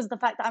difficult because of the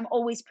fact that I'm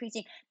always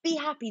preaching, be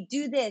happy,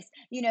 do this,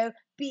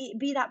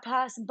 be that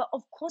person. But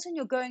of course, when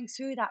you're going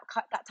through that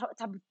type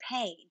of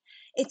pain,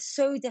 it's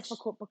so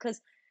difficult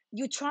because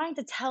you're trying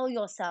to tell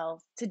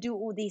yourself to do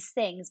all these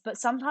things, but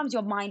sometimes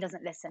your mind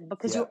doesn't listen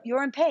because Yeah.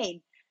 you're in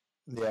pain.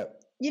 Yeah.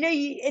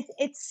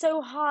 It's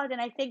so hard, and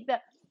I think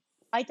that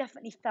I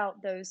definitely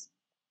felt those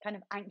kind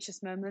of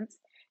anxious moments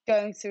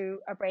going through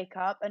a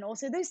breakup, and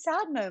also those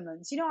sad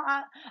moments.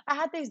 I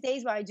had those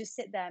days where I just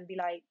sit there and be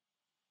like,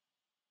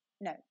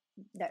 no,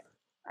 no,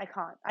 I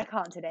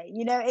can't today.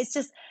 It's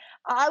just,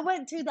 I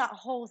went through that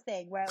whole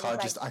thing where it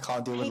was like I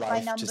can't deal with paint by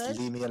life. Just numbers.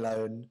 leave me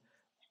alone.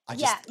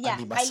 Yeah, I yeah.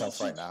 need I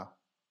myself literally, right now.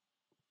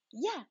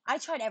 yeah, I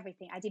tried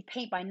everything. I did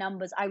paint by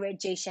numbers. I read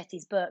Jay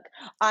Shetty's book.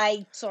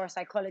 I saw a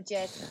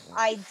psychologist.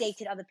 I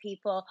dated other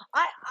people.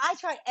 I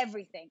tried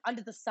everything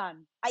under the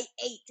sun. I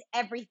ate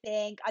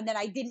everything, and then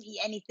I didn't eat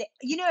anything.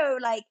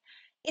 Like,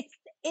 it's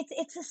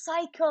it's a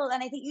cycle,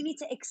 and I think you need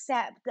to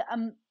accept that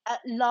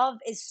love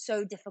is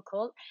so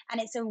difficult,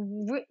 and it's a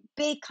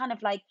big kind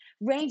of like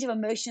range of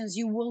emotions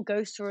you will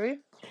go through.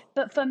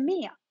 But for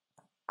me,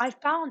 I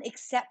found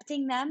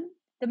accepting them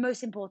the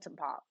most important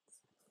part.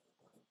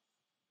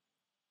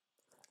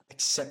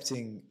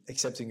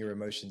 Accepting your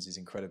emotions is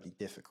incredibly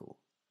difficult,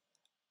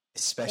 It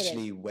is.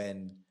 especially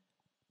when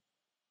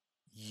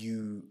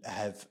you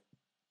have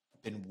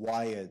been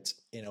wired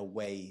in a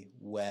way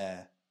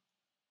where,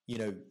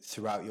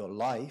 throughout your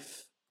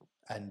life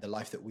and the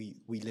life that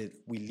we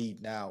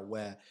lead now,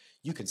 where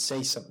you can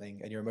say something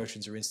and your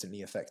emotions are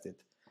instantly affected,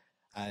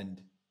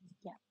 and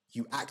Yeah.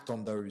 you act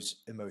on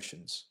those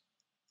emotions,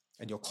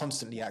 and you're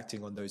constantly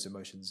acting on those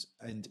emotions,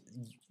 and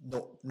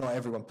not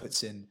everyone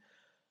puts in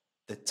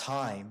the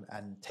time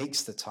and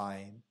takes the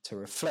time to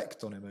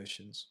reflect on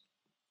emotions.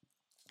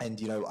 And I've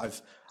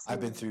been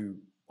Absolutely.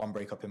 through one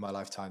breakup in my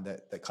lifetime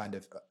that kind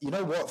of,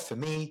 what, for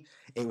me,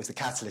 it was the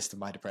catalyst of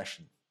my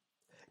depression,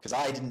 because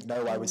I didn't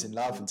know I was in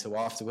love Mm-hmm. until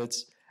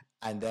afterwards.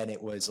 And then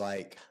it was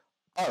like,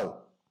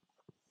 oh,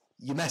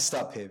 you messed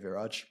up here,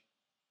 Viraj.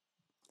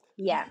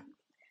 Yeah.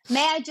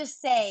 May I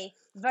just say,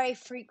 very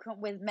frequent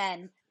with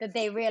men that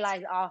they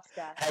realize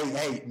after,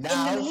 Hey, in the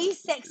now,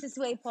 least sexist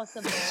way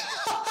possible.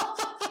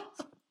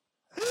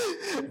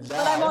 But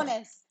I'm now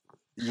honest.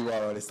 you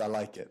are honest. I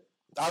like it.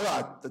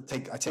 I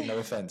take no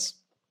offense.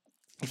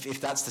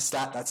 If that's the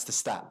stat, that's the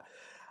stat.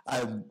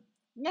 Um,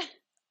 Yeah.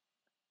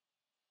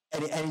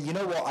 and you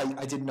know what?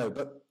 I didn't know,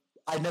 but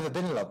I'd never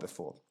been in love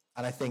before.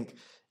 And I think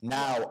Yeah.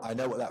 now I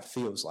know what that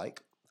feels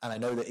like. And I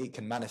know that it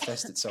can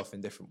manifest itself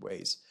in different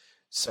ways.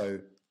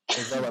 So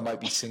although I might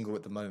be single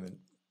at the moment,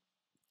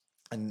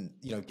 and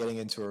getting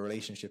into a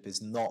relationship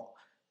is not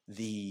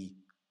the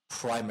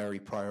primary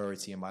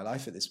priority in my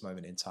life at this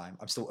moment in time,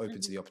 I'm still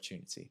open to Mhm. the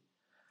opportunity.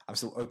 I'm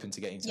still open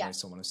to getting to know Yeah.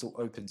 someone. I'm still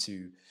open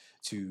to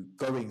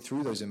going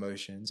through those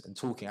emotions and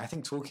talking. I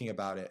think talking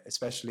about it,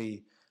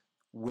 especially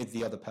with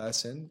the other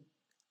person,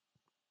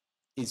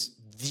 is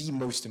the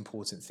most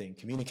important thing.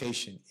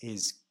 Communication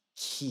is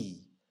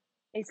key.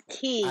 It's And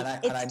key. I and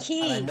It's I and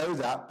I key. know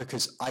that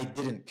because I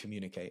didn't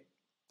communicate.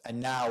 And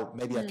now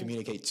maybe I Mm.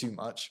 communicate too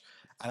much,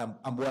 and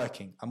I'm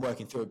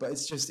working through it, but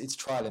it's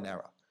trial and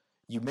error.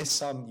 You miss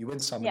some, you win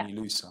some, and Yeah.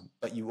 you lose some,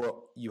 but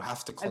you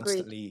have to Agreed.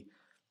 constantly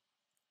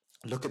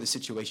look at the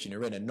situation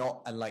you're in,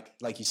 and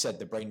like you said,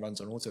 the brain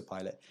runs on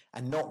autopilot,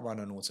 and not run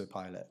on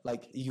autopilot.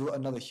 Like, you got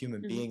another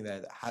human Mhm. being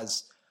there that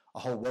has a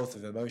whole wealth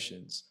of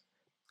emotions.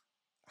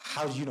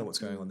 How do you know what's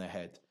going on in Mm. their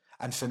head?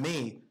 And for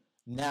me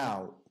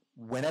now,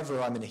 whenever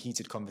I'm in a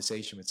heated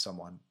conversation with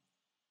someone,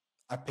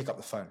 I pick up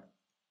the phone.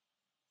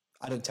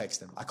 I don't text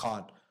them. I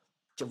can't.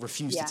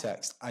 Refuse to Yeah.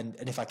 text. And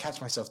if I catch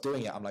myself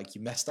doing it, I'm like,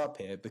 you messed up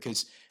here,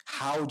 because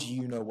how do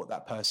you know what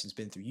that person's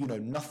been through? You know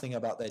nothing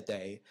about their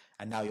day,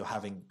 and now you're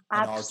having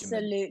an argument.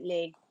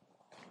 Absolutely.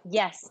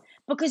 Yes,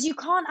 because you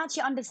can't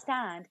actually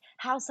understand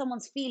how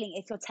someone's feeling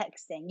if you're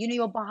texting.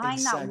 You're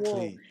behind that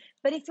wall. Exactly.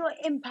 But if you're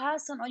in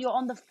person or you're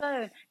on the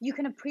phone, you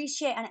can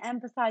appreciate and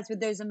empathize with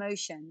those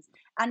emotions.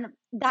 And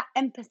that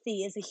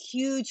empathy is a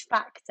huge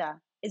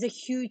factor. Is a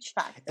huge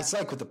It's factor.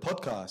 like with the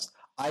podcast.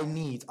 I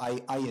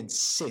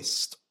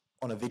insist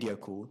on a video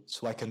call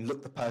so I can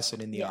look the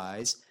person in the Yeah.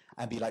 eyes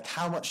and be like,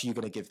 how much are you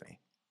going to give me?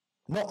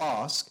 Not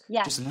ask,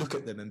 Yeah. just look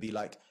at them and be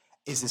like,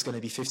 is this going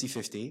to be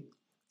 50-50?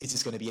 Is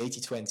this going to be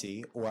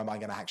 80-20? Or am I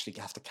going to actually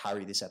have to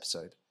carry this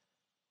episode?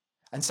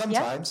 And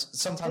Yeah. sometimes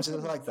it's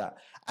Totally. like that.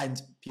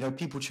 And,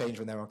 people change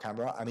when they're on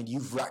camera. I mean,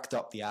 you've racked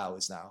up the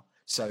hours now.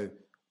 So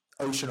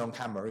Ocean on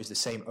camera is the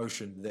same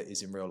Ocean that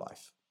is in real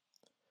life.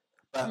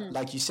 But Mm.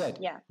 like you said,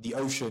 Yeah. the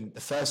Ocean,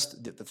 the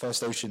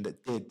first Ocean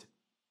that did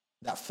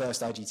that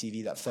first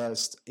IGTV, that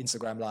first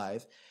Instagram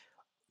Live,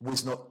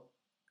 was not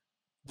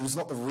it was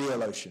not the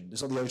real Ocean.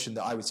 It's not the Ocean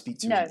that I would speak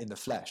to No. in the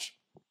flesh.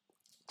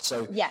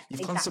 So Yeah.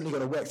 you've constantly got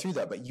Exactly. to work through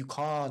that, but you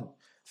can't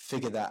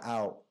figure that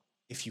out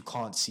if you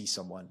can't see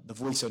someone. The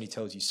voice only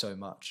tells you so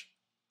much.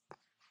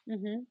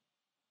 Hmm.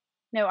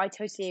 No, I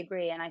totally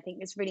agree. And I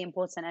think it's really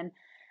important. And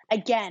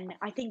again,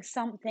 I think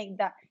something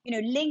that,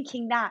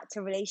 linking that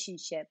to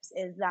relationships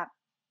is that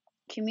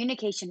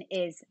communication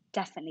is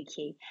definitely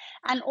key.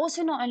 And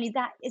also, not only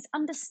that, it's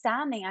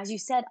understanding, as you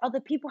said, other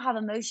people have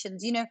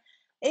emotions.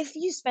 If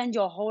you spend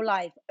your whole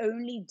life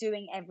only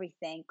doing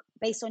everything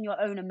based on your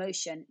own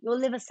emotion, you'll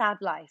live a sad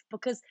life,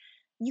 because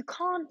you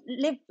can't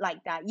live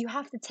like that. You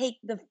have to take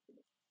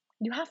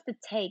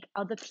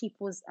other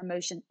people's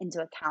emotion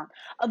into account.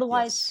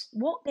 Otherwise, Yes.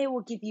 what they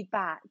will give you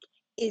back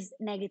is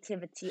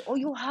negativity, or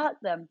you'll hurt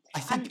them. I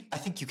And think I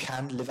think you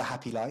can live a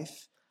happy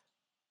life,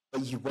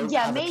 but you won't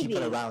yeah, have the people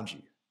maybe. around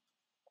you.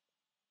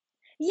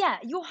 Yeah,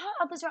 you'll hurt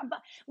others around.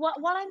 But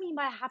what I mean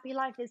by a happy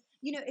life is,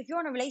 if you're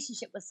in a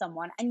relationship with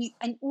someone and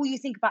all you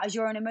think about is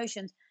your own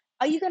emotions,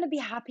 are you going to be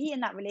happy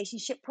in that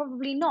relationship?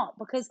 Probably not,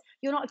 because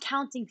you're not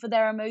accounting for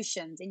their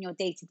emotions in your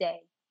day to day.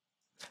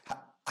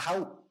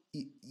 How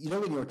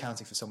when you're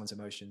accounting for someone's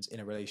emotions in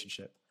a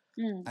relationship,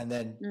 Mm, and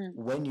then mm,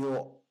 when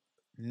you're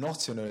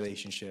not in a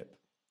relationship,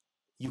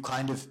 you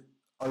kind of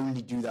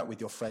only do that with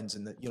your friends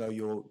and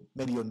your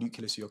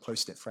nucleus or your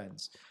close knit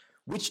friends.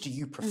 Which do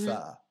you mhm.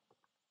 prefer?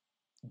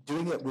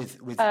 Doing it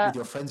Uh, with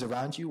your friends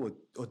around you,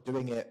 or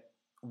doing it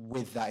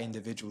with that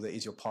individual that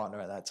is your partner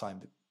at that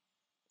time?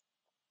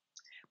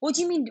 what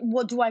do you mean?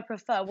 What do I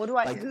prefer?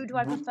 Like, Who do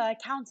I prefer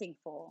accounting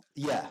for?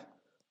 yeah,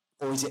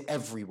 or is it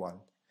everyone?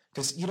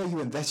 Because you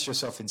invest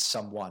yourself in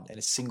someone, in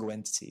a single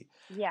entity,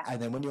 Yeah.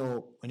 and then when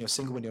you're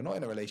single, when you're not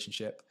in a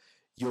relationship,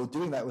 you're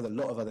doing that with a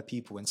lot of other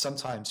people, and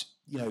sometimes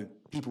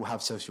people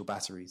have social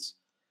batteries,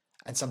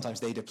 and sometimes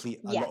they deplete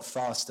a lot Yes.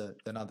 faster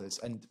than others.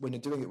 And when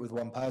you're doing it with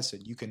one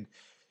person, you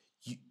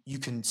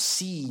can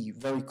see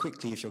very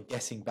quickly if you're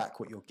getting back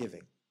what you're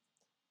giving.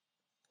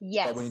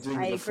 But when you're Yes,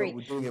 doing it I with agree.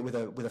 we're doing it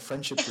with a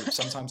friendship group,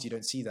 sometimes you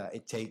don't see that.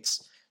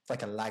 It's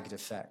like a lagged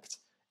effect.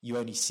 You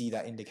only see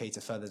that indicator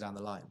further down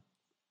the line.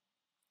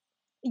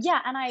 Yeah,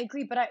 and I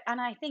agree, but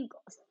I think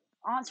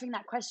answering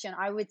that question,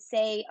 I would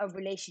say a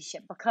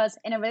relationship, because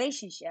in a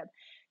relationship,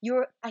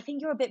 I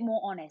think you're a bit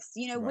more honest.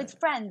 Right. With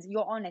friends,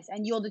 you're honest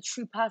and you're the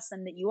true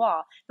person that you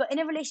are. But in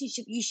a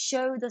relationship, you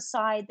show the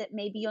side that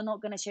maybe you're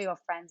not going to show your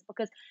friends,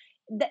 because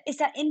it's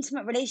that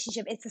intimate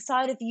relationship. It's the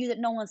side of you that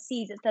no one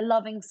sees. It's the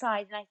loving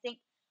side. And I think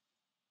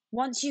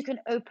once you can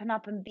open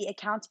up and be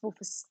accountable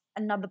for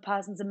another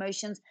person's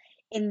emotions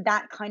in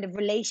that kind of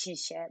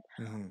relationship,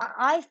 Hmm.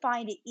 I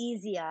find it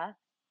easier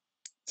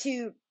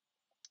to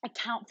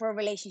account for a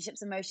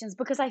relationship's emotions,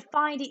 because I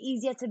find it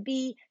easier to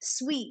be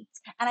sweet,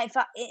 and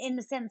in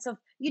the sense of,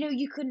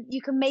 you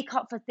can make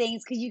up for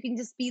things because you can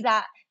just be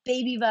that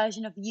baby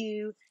version of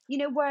you,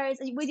 whereas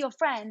with your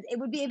friends it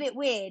would be a bit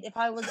weird if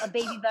I was a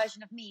baby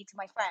version of me to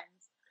my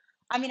friends.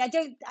 I mean, I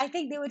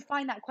think they would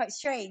find that quite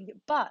strange,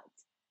 but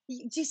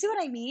do you see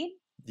what I mean?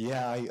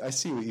 Yeah, I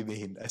see what you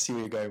mean. I see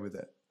where you're going with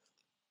it.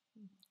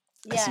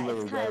 I see Yeah, where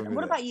it's you're kind going of. with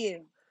What it. about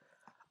you?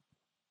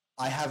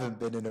 I haven't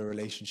been in a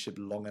relationship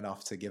long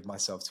enough to give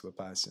myself to a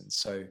person,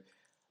 so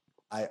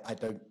I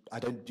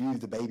don't do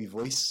the baby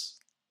voice,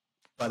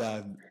 but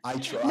I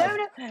try. No,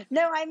 no,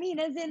 no. I mean,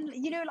 as in,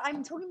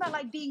 I'm talking about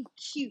like being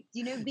cute,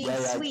 being Yeah,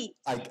 yeah. sweet,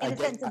 I in the get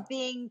sense of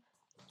being.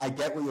 I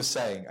get what you're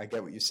saying. I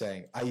get what you're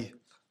saying.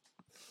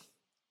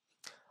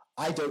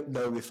 I don't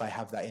know if I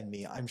have that in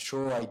me. I'm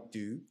sure I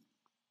do,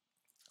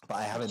 but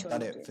I I'm haven't sure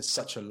done you it do. for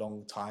such a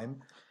long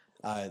time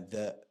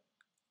that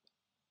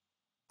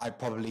I'm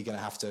probably going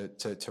to have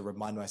to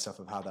remind myself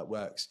of how that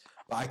works.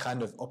 But I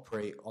kind of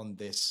operate on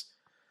this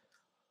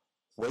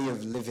way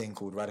of living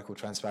called radical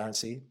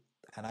transparency,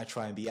 and I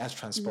try and be as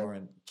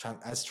Hmm.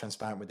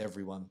 transparent with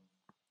everyone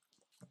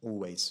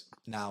always.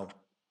 Now,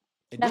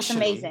 That's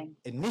initially, amazing.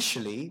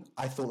 initially,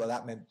 I thought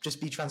that meant just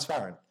be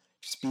transparent,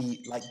 just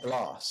be like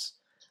glass.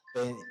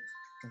 But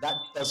that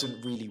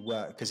doesn't really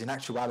work, because in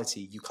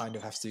actuality, you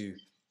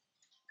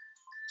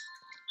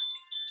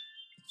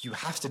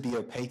have to be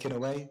opaque in a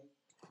way,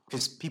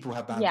 because people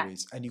have Yeah,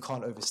 boundaries and you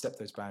can't overstep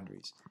those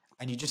boundaries.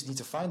 And you just need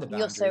to find the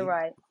you're so boundary,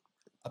 right.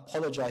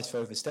 apologize for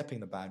overstepping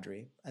the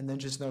boundary, and then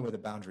just know where the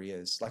boundary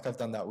is. Like I've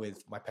done that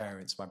with my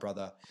parents, my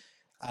brother.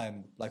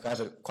 Like I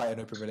have quite an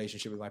open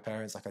relationship with my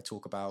parents. Like I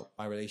talk about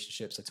my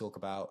relationships. I talk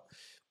about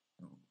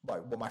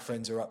like what my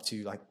friends are up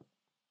to. Like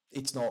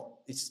it's not,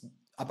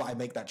 but I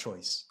make that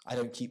choice. I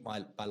don't keep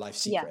my life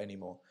Yeah, secret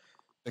anymore,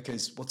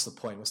 because what's the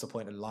point? What's the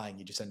point in lying?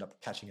 You just end up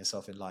catching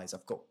yourself in lies.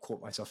 I've got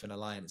caught myself in a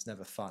lie, and it's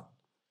never fun.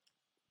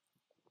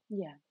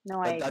 yeah. No,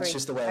 I But that's agree.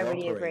 just the way I I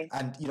really operate. agree.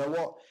 And you know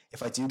what?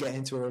 If I do get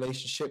into a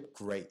relationship,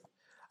 great.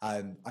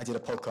 I did a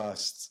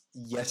podcast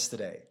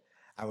yesterday,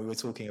 and we were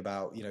talking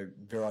about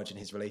Viraj and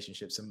his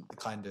relationships, and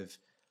kind of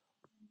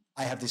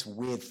I have this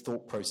weird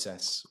thought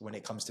process when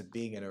it comes to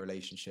being in a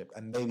relationship,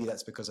 and maybe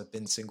that's because I've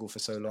been single for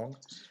so long.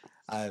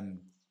 Um,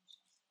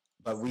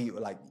 but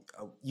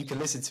you can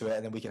listen to it,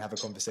 and then we can have a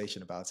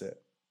conversation about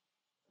it.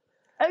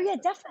 Oh yeah,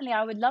 definitely.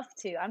 I would love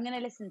to. I'm gonna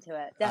listen to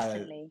it. Uh,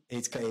 Definitely.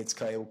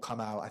 it will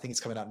come out. I think it's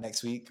coming out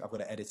next week. I've got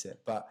to edit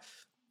it, but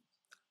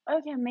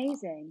Okay,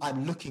 amazing.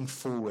 I'm looking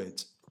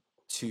forward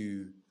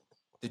to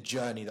the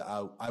journey that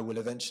I will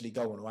eventually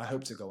go on, or I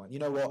hope to go on. You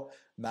know what?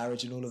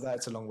 Marriage and all of that,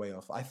 it's a long way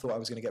off. I thought I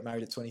was going to get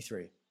married at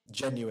 23.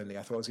 Genuinely,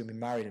 I thought I was going to be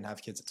married and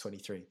have kids at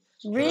 23.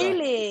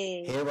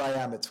 Really? Here I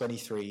am at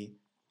 23,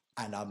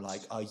 and I'm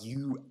like, are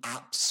you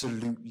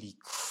absolutely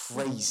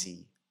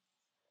crazy?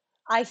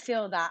 I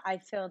feel that. I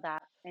feel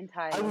that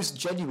entirely.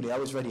 I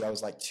was ready. I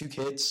was like, 2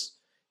 kids,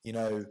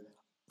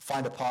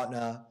 find a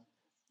partner,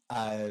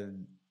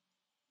 um,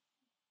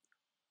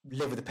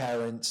 live with the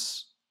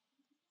parents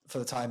for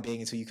the time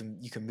being until you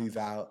can move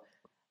out.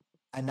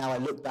 And now I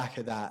look back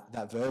at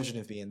that version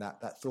of me and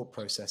that thought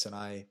process, and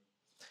I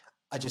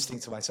just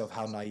think to myself,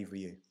 how naive were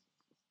you?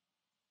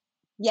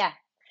 Yeah.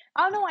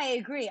 Oh no, I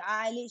agree.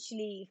 I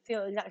literally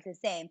feel exactly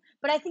the same.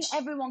 But I think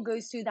everyone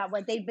goes through that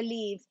where they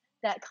believe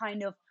that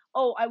kind of,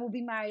 oh, I will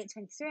be married at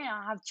 23 and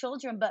I'll have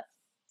children. But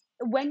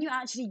when you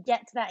actually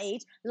get to that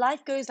age,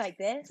 life goes like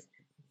this.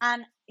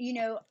 And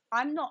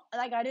I'm not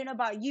like, I don't know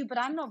about you, but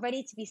I'm not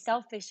ready to be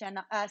selfish and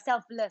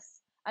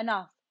selfless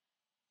enough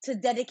to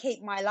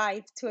dedicate my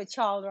life to a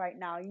child right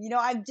now.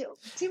 I've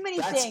too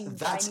many things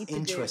that I That's need to do.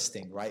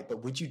 interesting, right?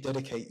 But would you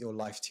dedicate your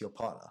life to your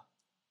partner?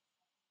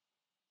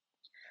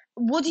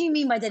 What do you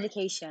mean by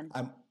dedication?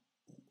 Um,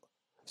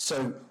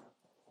 so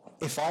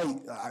if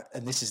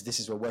and this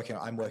is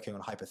I'm working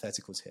on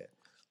hypotheticals here.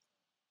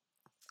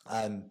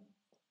 Um,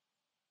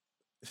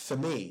 for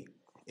me,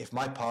 if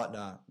my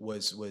partner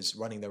was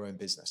running their own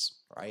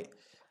business, right,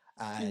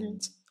 Hmm.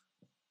 and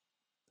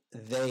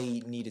they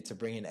needed to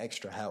bring in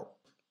extra help,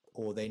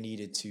 or they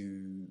needed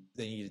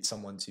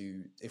someone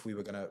to, if we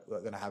were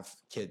gonna have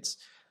kids,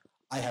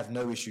 I have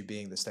no issue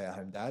being the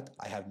stay-at-home dad.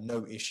 I have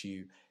no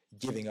issue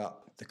giving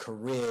up the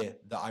career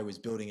that I was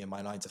building in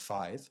my 9 to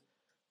 5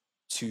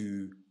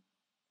 to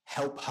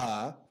help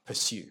her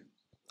pursue.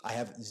 I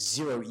have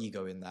zero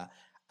ego in that.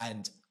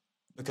 And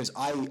because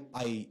I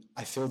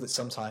feel that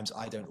sometimes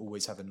I don't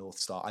always have a North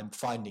Star. I'm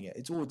finding it.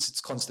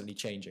 It's constantly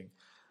changing.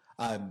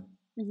 Um,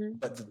 Hmm.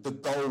 but the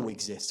goal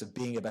exists of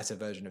being a better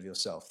version of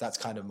yourself. That's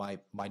kind of my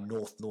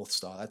North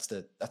Star. That's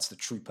the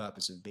true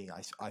purpose of being.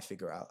 I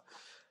figure out.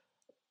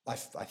 I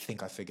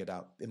think I figured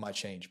out. It might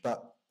change,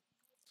 but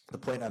the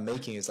point I'm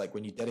making is, like,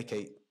 when you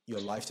dedicate your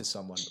life to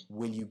someone,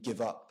 will you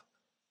give up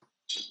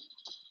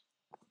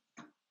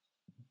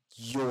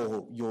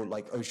your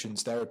like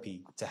Ocean's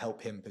therapy to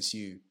help him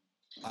pursue,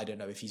 I don't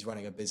know, if he's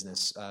running a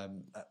business,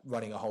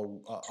 running a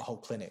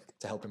whole clinic,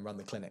 to help him run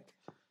the clinic.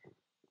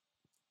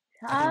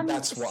 I think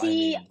that's what I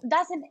See,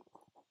 mean.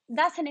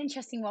 that's an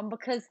interesting one,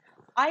 because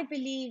I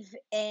believe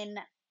in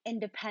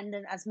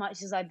independent as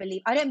much as I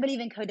don't believe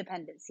in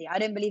codependency. I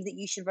don't believe that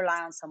you should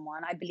rely on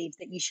someone. I believe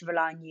that you should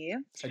rely on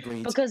you,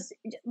 Agreed.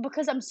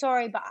 because I'm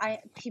sorry, but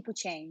people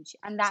change,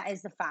 and that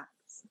is the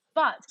facts.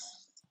 But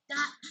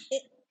that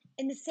it,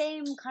 in the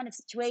same kind of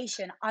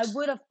situation, I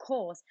would, of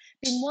course,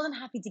 be more than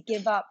happy to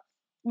give up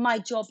my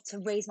job to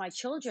raise my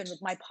children with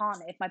my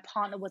partner. If my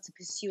partner were to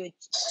pursue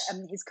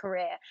his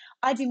career,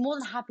 I'd be more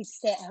than happy to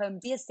stay at home,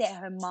 be a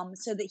stay-at-home mum,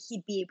 so that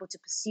he'd be able to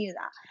pursue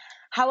that.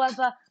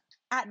 However,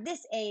 at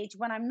this age,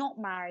 when I'm not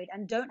married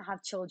and don't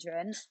have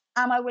children,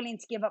 am I willing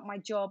to give up my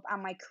job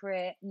and my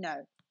career?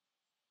 No.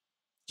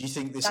 Do you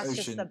think That's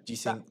just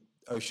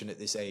Ocean at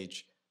this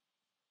age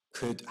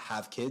could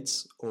have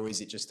kids, or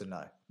is it just a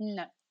no?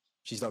 No.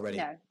 She's not ready.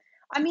 No.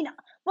 I mean,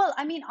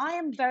 I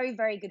am very,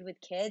 very good with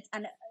kids,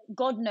 and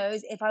God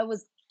knows if I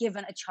was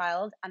given a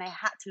child and I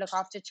had to look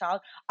after a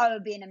child, I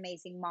would be an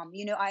amazing mom.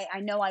 I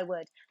know I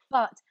would.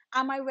 But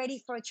am I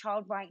ready for a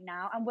child right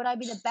now? And would I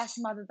be the best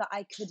mother that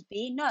I could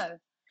be? No.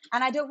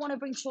 And I don't want to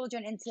bring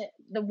children into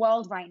the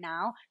world right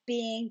now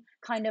being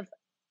kind of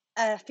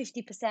a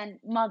 50%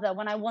 mother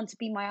when I want to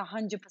be my 100%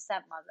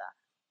 mother.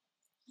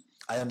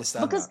 I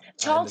understand Because that.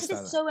 childhood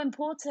is so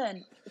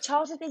important.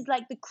 Childhood is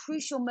like the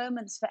crucial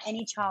moments for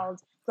any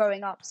child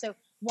growing up. So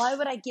why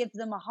would I give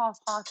them a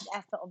half-hearted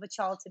effort of a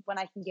childhood when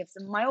I can give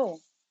them my all?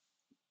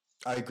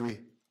 I agree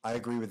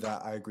with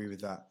that.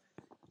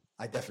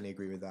 I definitely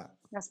agree with that.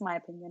 That's my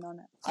opinion on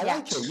it. I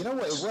like it. You know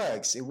what?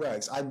 It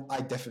works.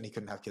 I definitely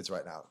couldn't have kids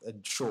right now.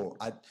 And sure,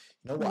 I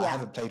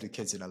haven't played with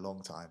kids in a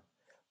long time,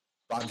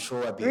 but I'm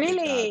sure I'd be a good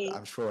dad.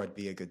 I'm sure I'd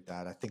be a good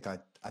dad. I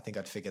think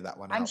I'd figure that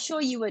one out. I'm sure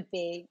you would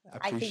be.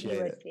 I think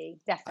you would be,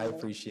 definitely. I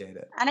appreciate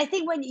it. And I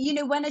think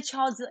when a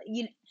child's,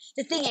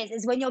 the thing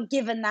is when you're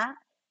given that,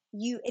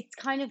 it's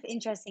kind of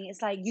interesting.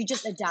 It's like you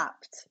just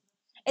adapt.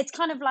 It's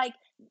kind of like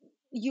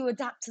you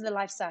adapt to the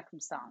life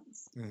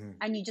circumstance,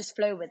 and you just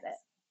flow with it.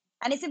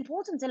 And it's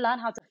important to learn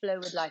how to flow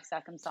with life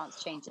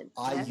circumstance changes.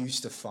 I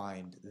used to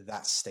find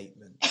that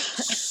statement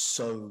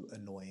so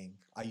annoying.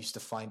 I used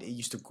to find it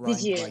used to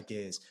grind my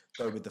gears.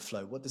 Go with the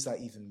flow. What does that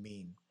even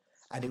mean?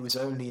 And it was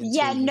only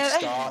until you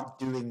start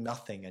doing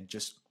nothing and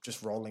just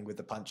rolling with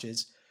the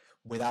punches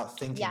without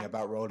thinking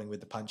about rolling with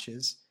the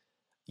punches.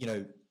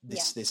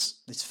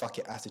 This fuck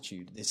it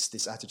attitude,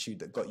 this attitude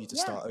that got you to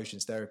start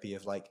Ocean's therapy,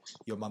 of like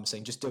your mum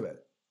saying, just do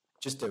it.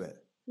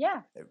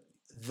 Yeah.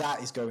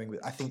 That is going with,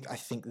 I think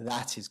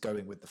that is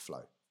going with the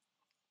flow.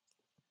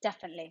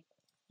 Definitely.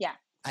 Yeah.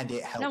 And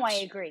it helps. No, I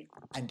agree.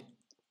 And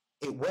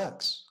it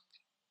works.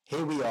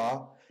 Here we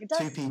are,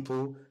 two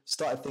people,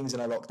 started things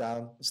in a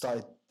lockdown,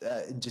 started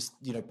just,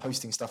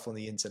 posting stuff on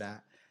the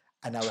internet,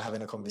 and now we're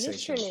having a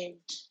conversation. Literally.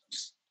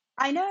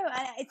 I know.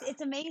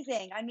 It's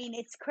amazing. I mean,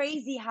 it's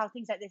crazy how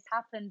things like this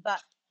happen,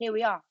 but here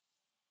we are.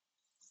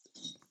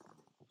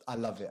 I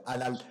love it.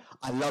 And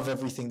I love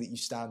everything that you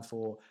stand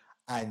for.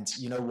 And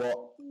you know what?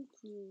 Thank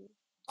you.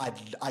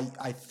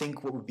 I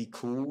think what would be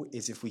cool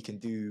is if we can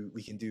do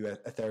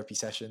a therapy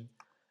session.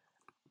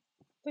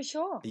 For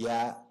sure.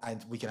 Yeah,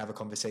 and we can have a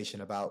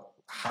conversation about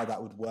how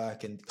that would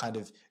work and kind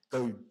of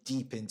go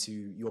deep into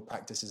your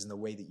practices and the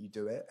way that you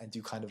do it, and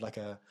do kind of like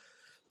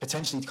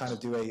potentially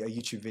do a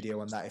YouTube video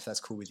on that, if that's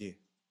cool with you.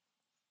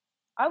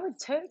 I would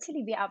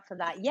totally be up for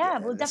that. Yeah,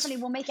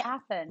 we'll make it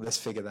happen. Let's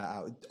figure that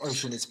out.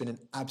 Ocean, it's been an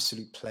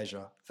absolute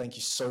pleasure. Thank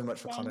you so much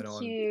for coming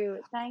on.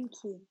 Thank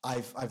you.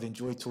 I've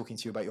enjoyed talking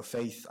to you about your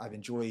faith. I've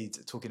enjoyed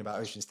talking about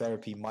Ocean's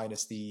therapy,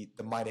 minus the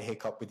minor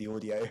hiccup with the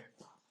audio.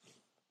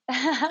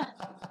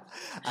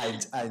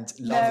 and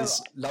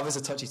love is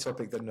a touchy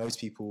topic that most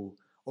people,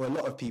 or a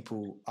lot of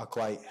people, are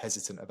quite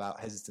hesitant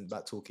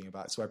about talking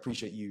about. So I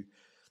appreciate you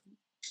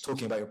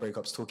talking about your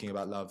breakups, talking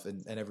about love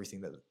and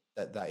everything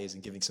that is,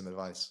 and giving some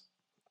advice.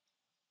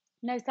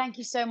 No, thank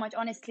you so much.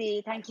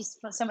 Honestly, thank you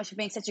so much for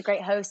being such a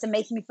great host and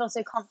making me feel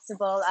so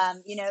comfortable.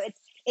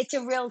 It's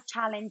a real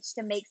challenge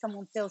to make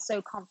someone feel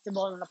so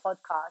comfortable on a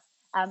podcast.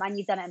 And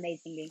you've done it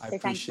amazingly. So I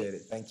appreciate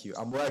it. Thank you.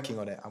 I'm working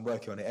on it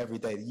every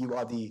day. You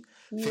are the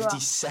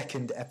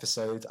 52nd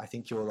episode. I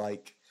think you're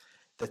like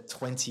the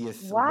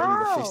 20th, or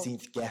maybe the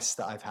 15th guest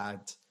that I've had.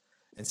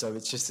 And so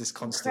it's just this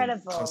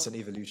constant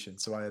evolution.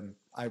 So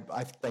I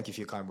thank you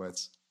for your kind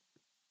words.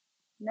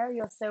 No,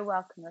 you're so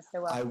welcome.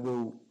 I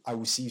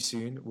will see you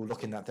soon. We'll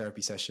lock in that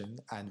therapy session,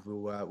 and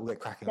we'll get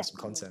cracking on some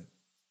content.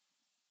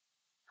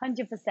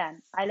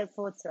 100%. I look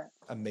forward to it.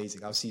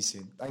 Amazing. I'll see you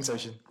soon. Thanks,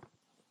 Ocean.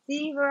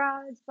 See you,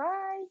 Viraj.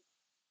 Bye.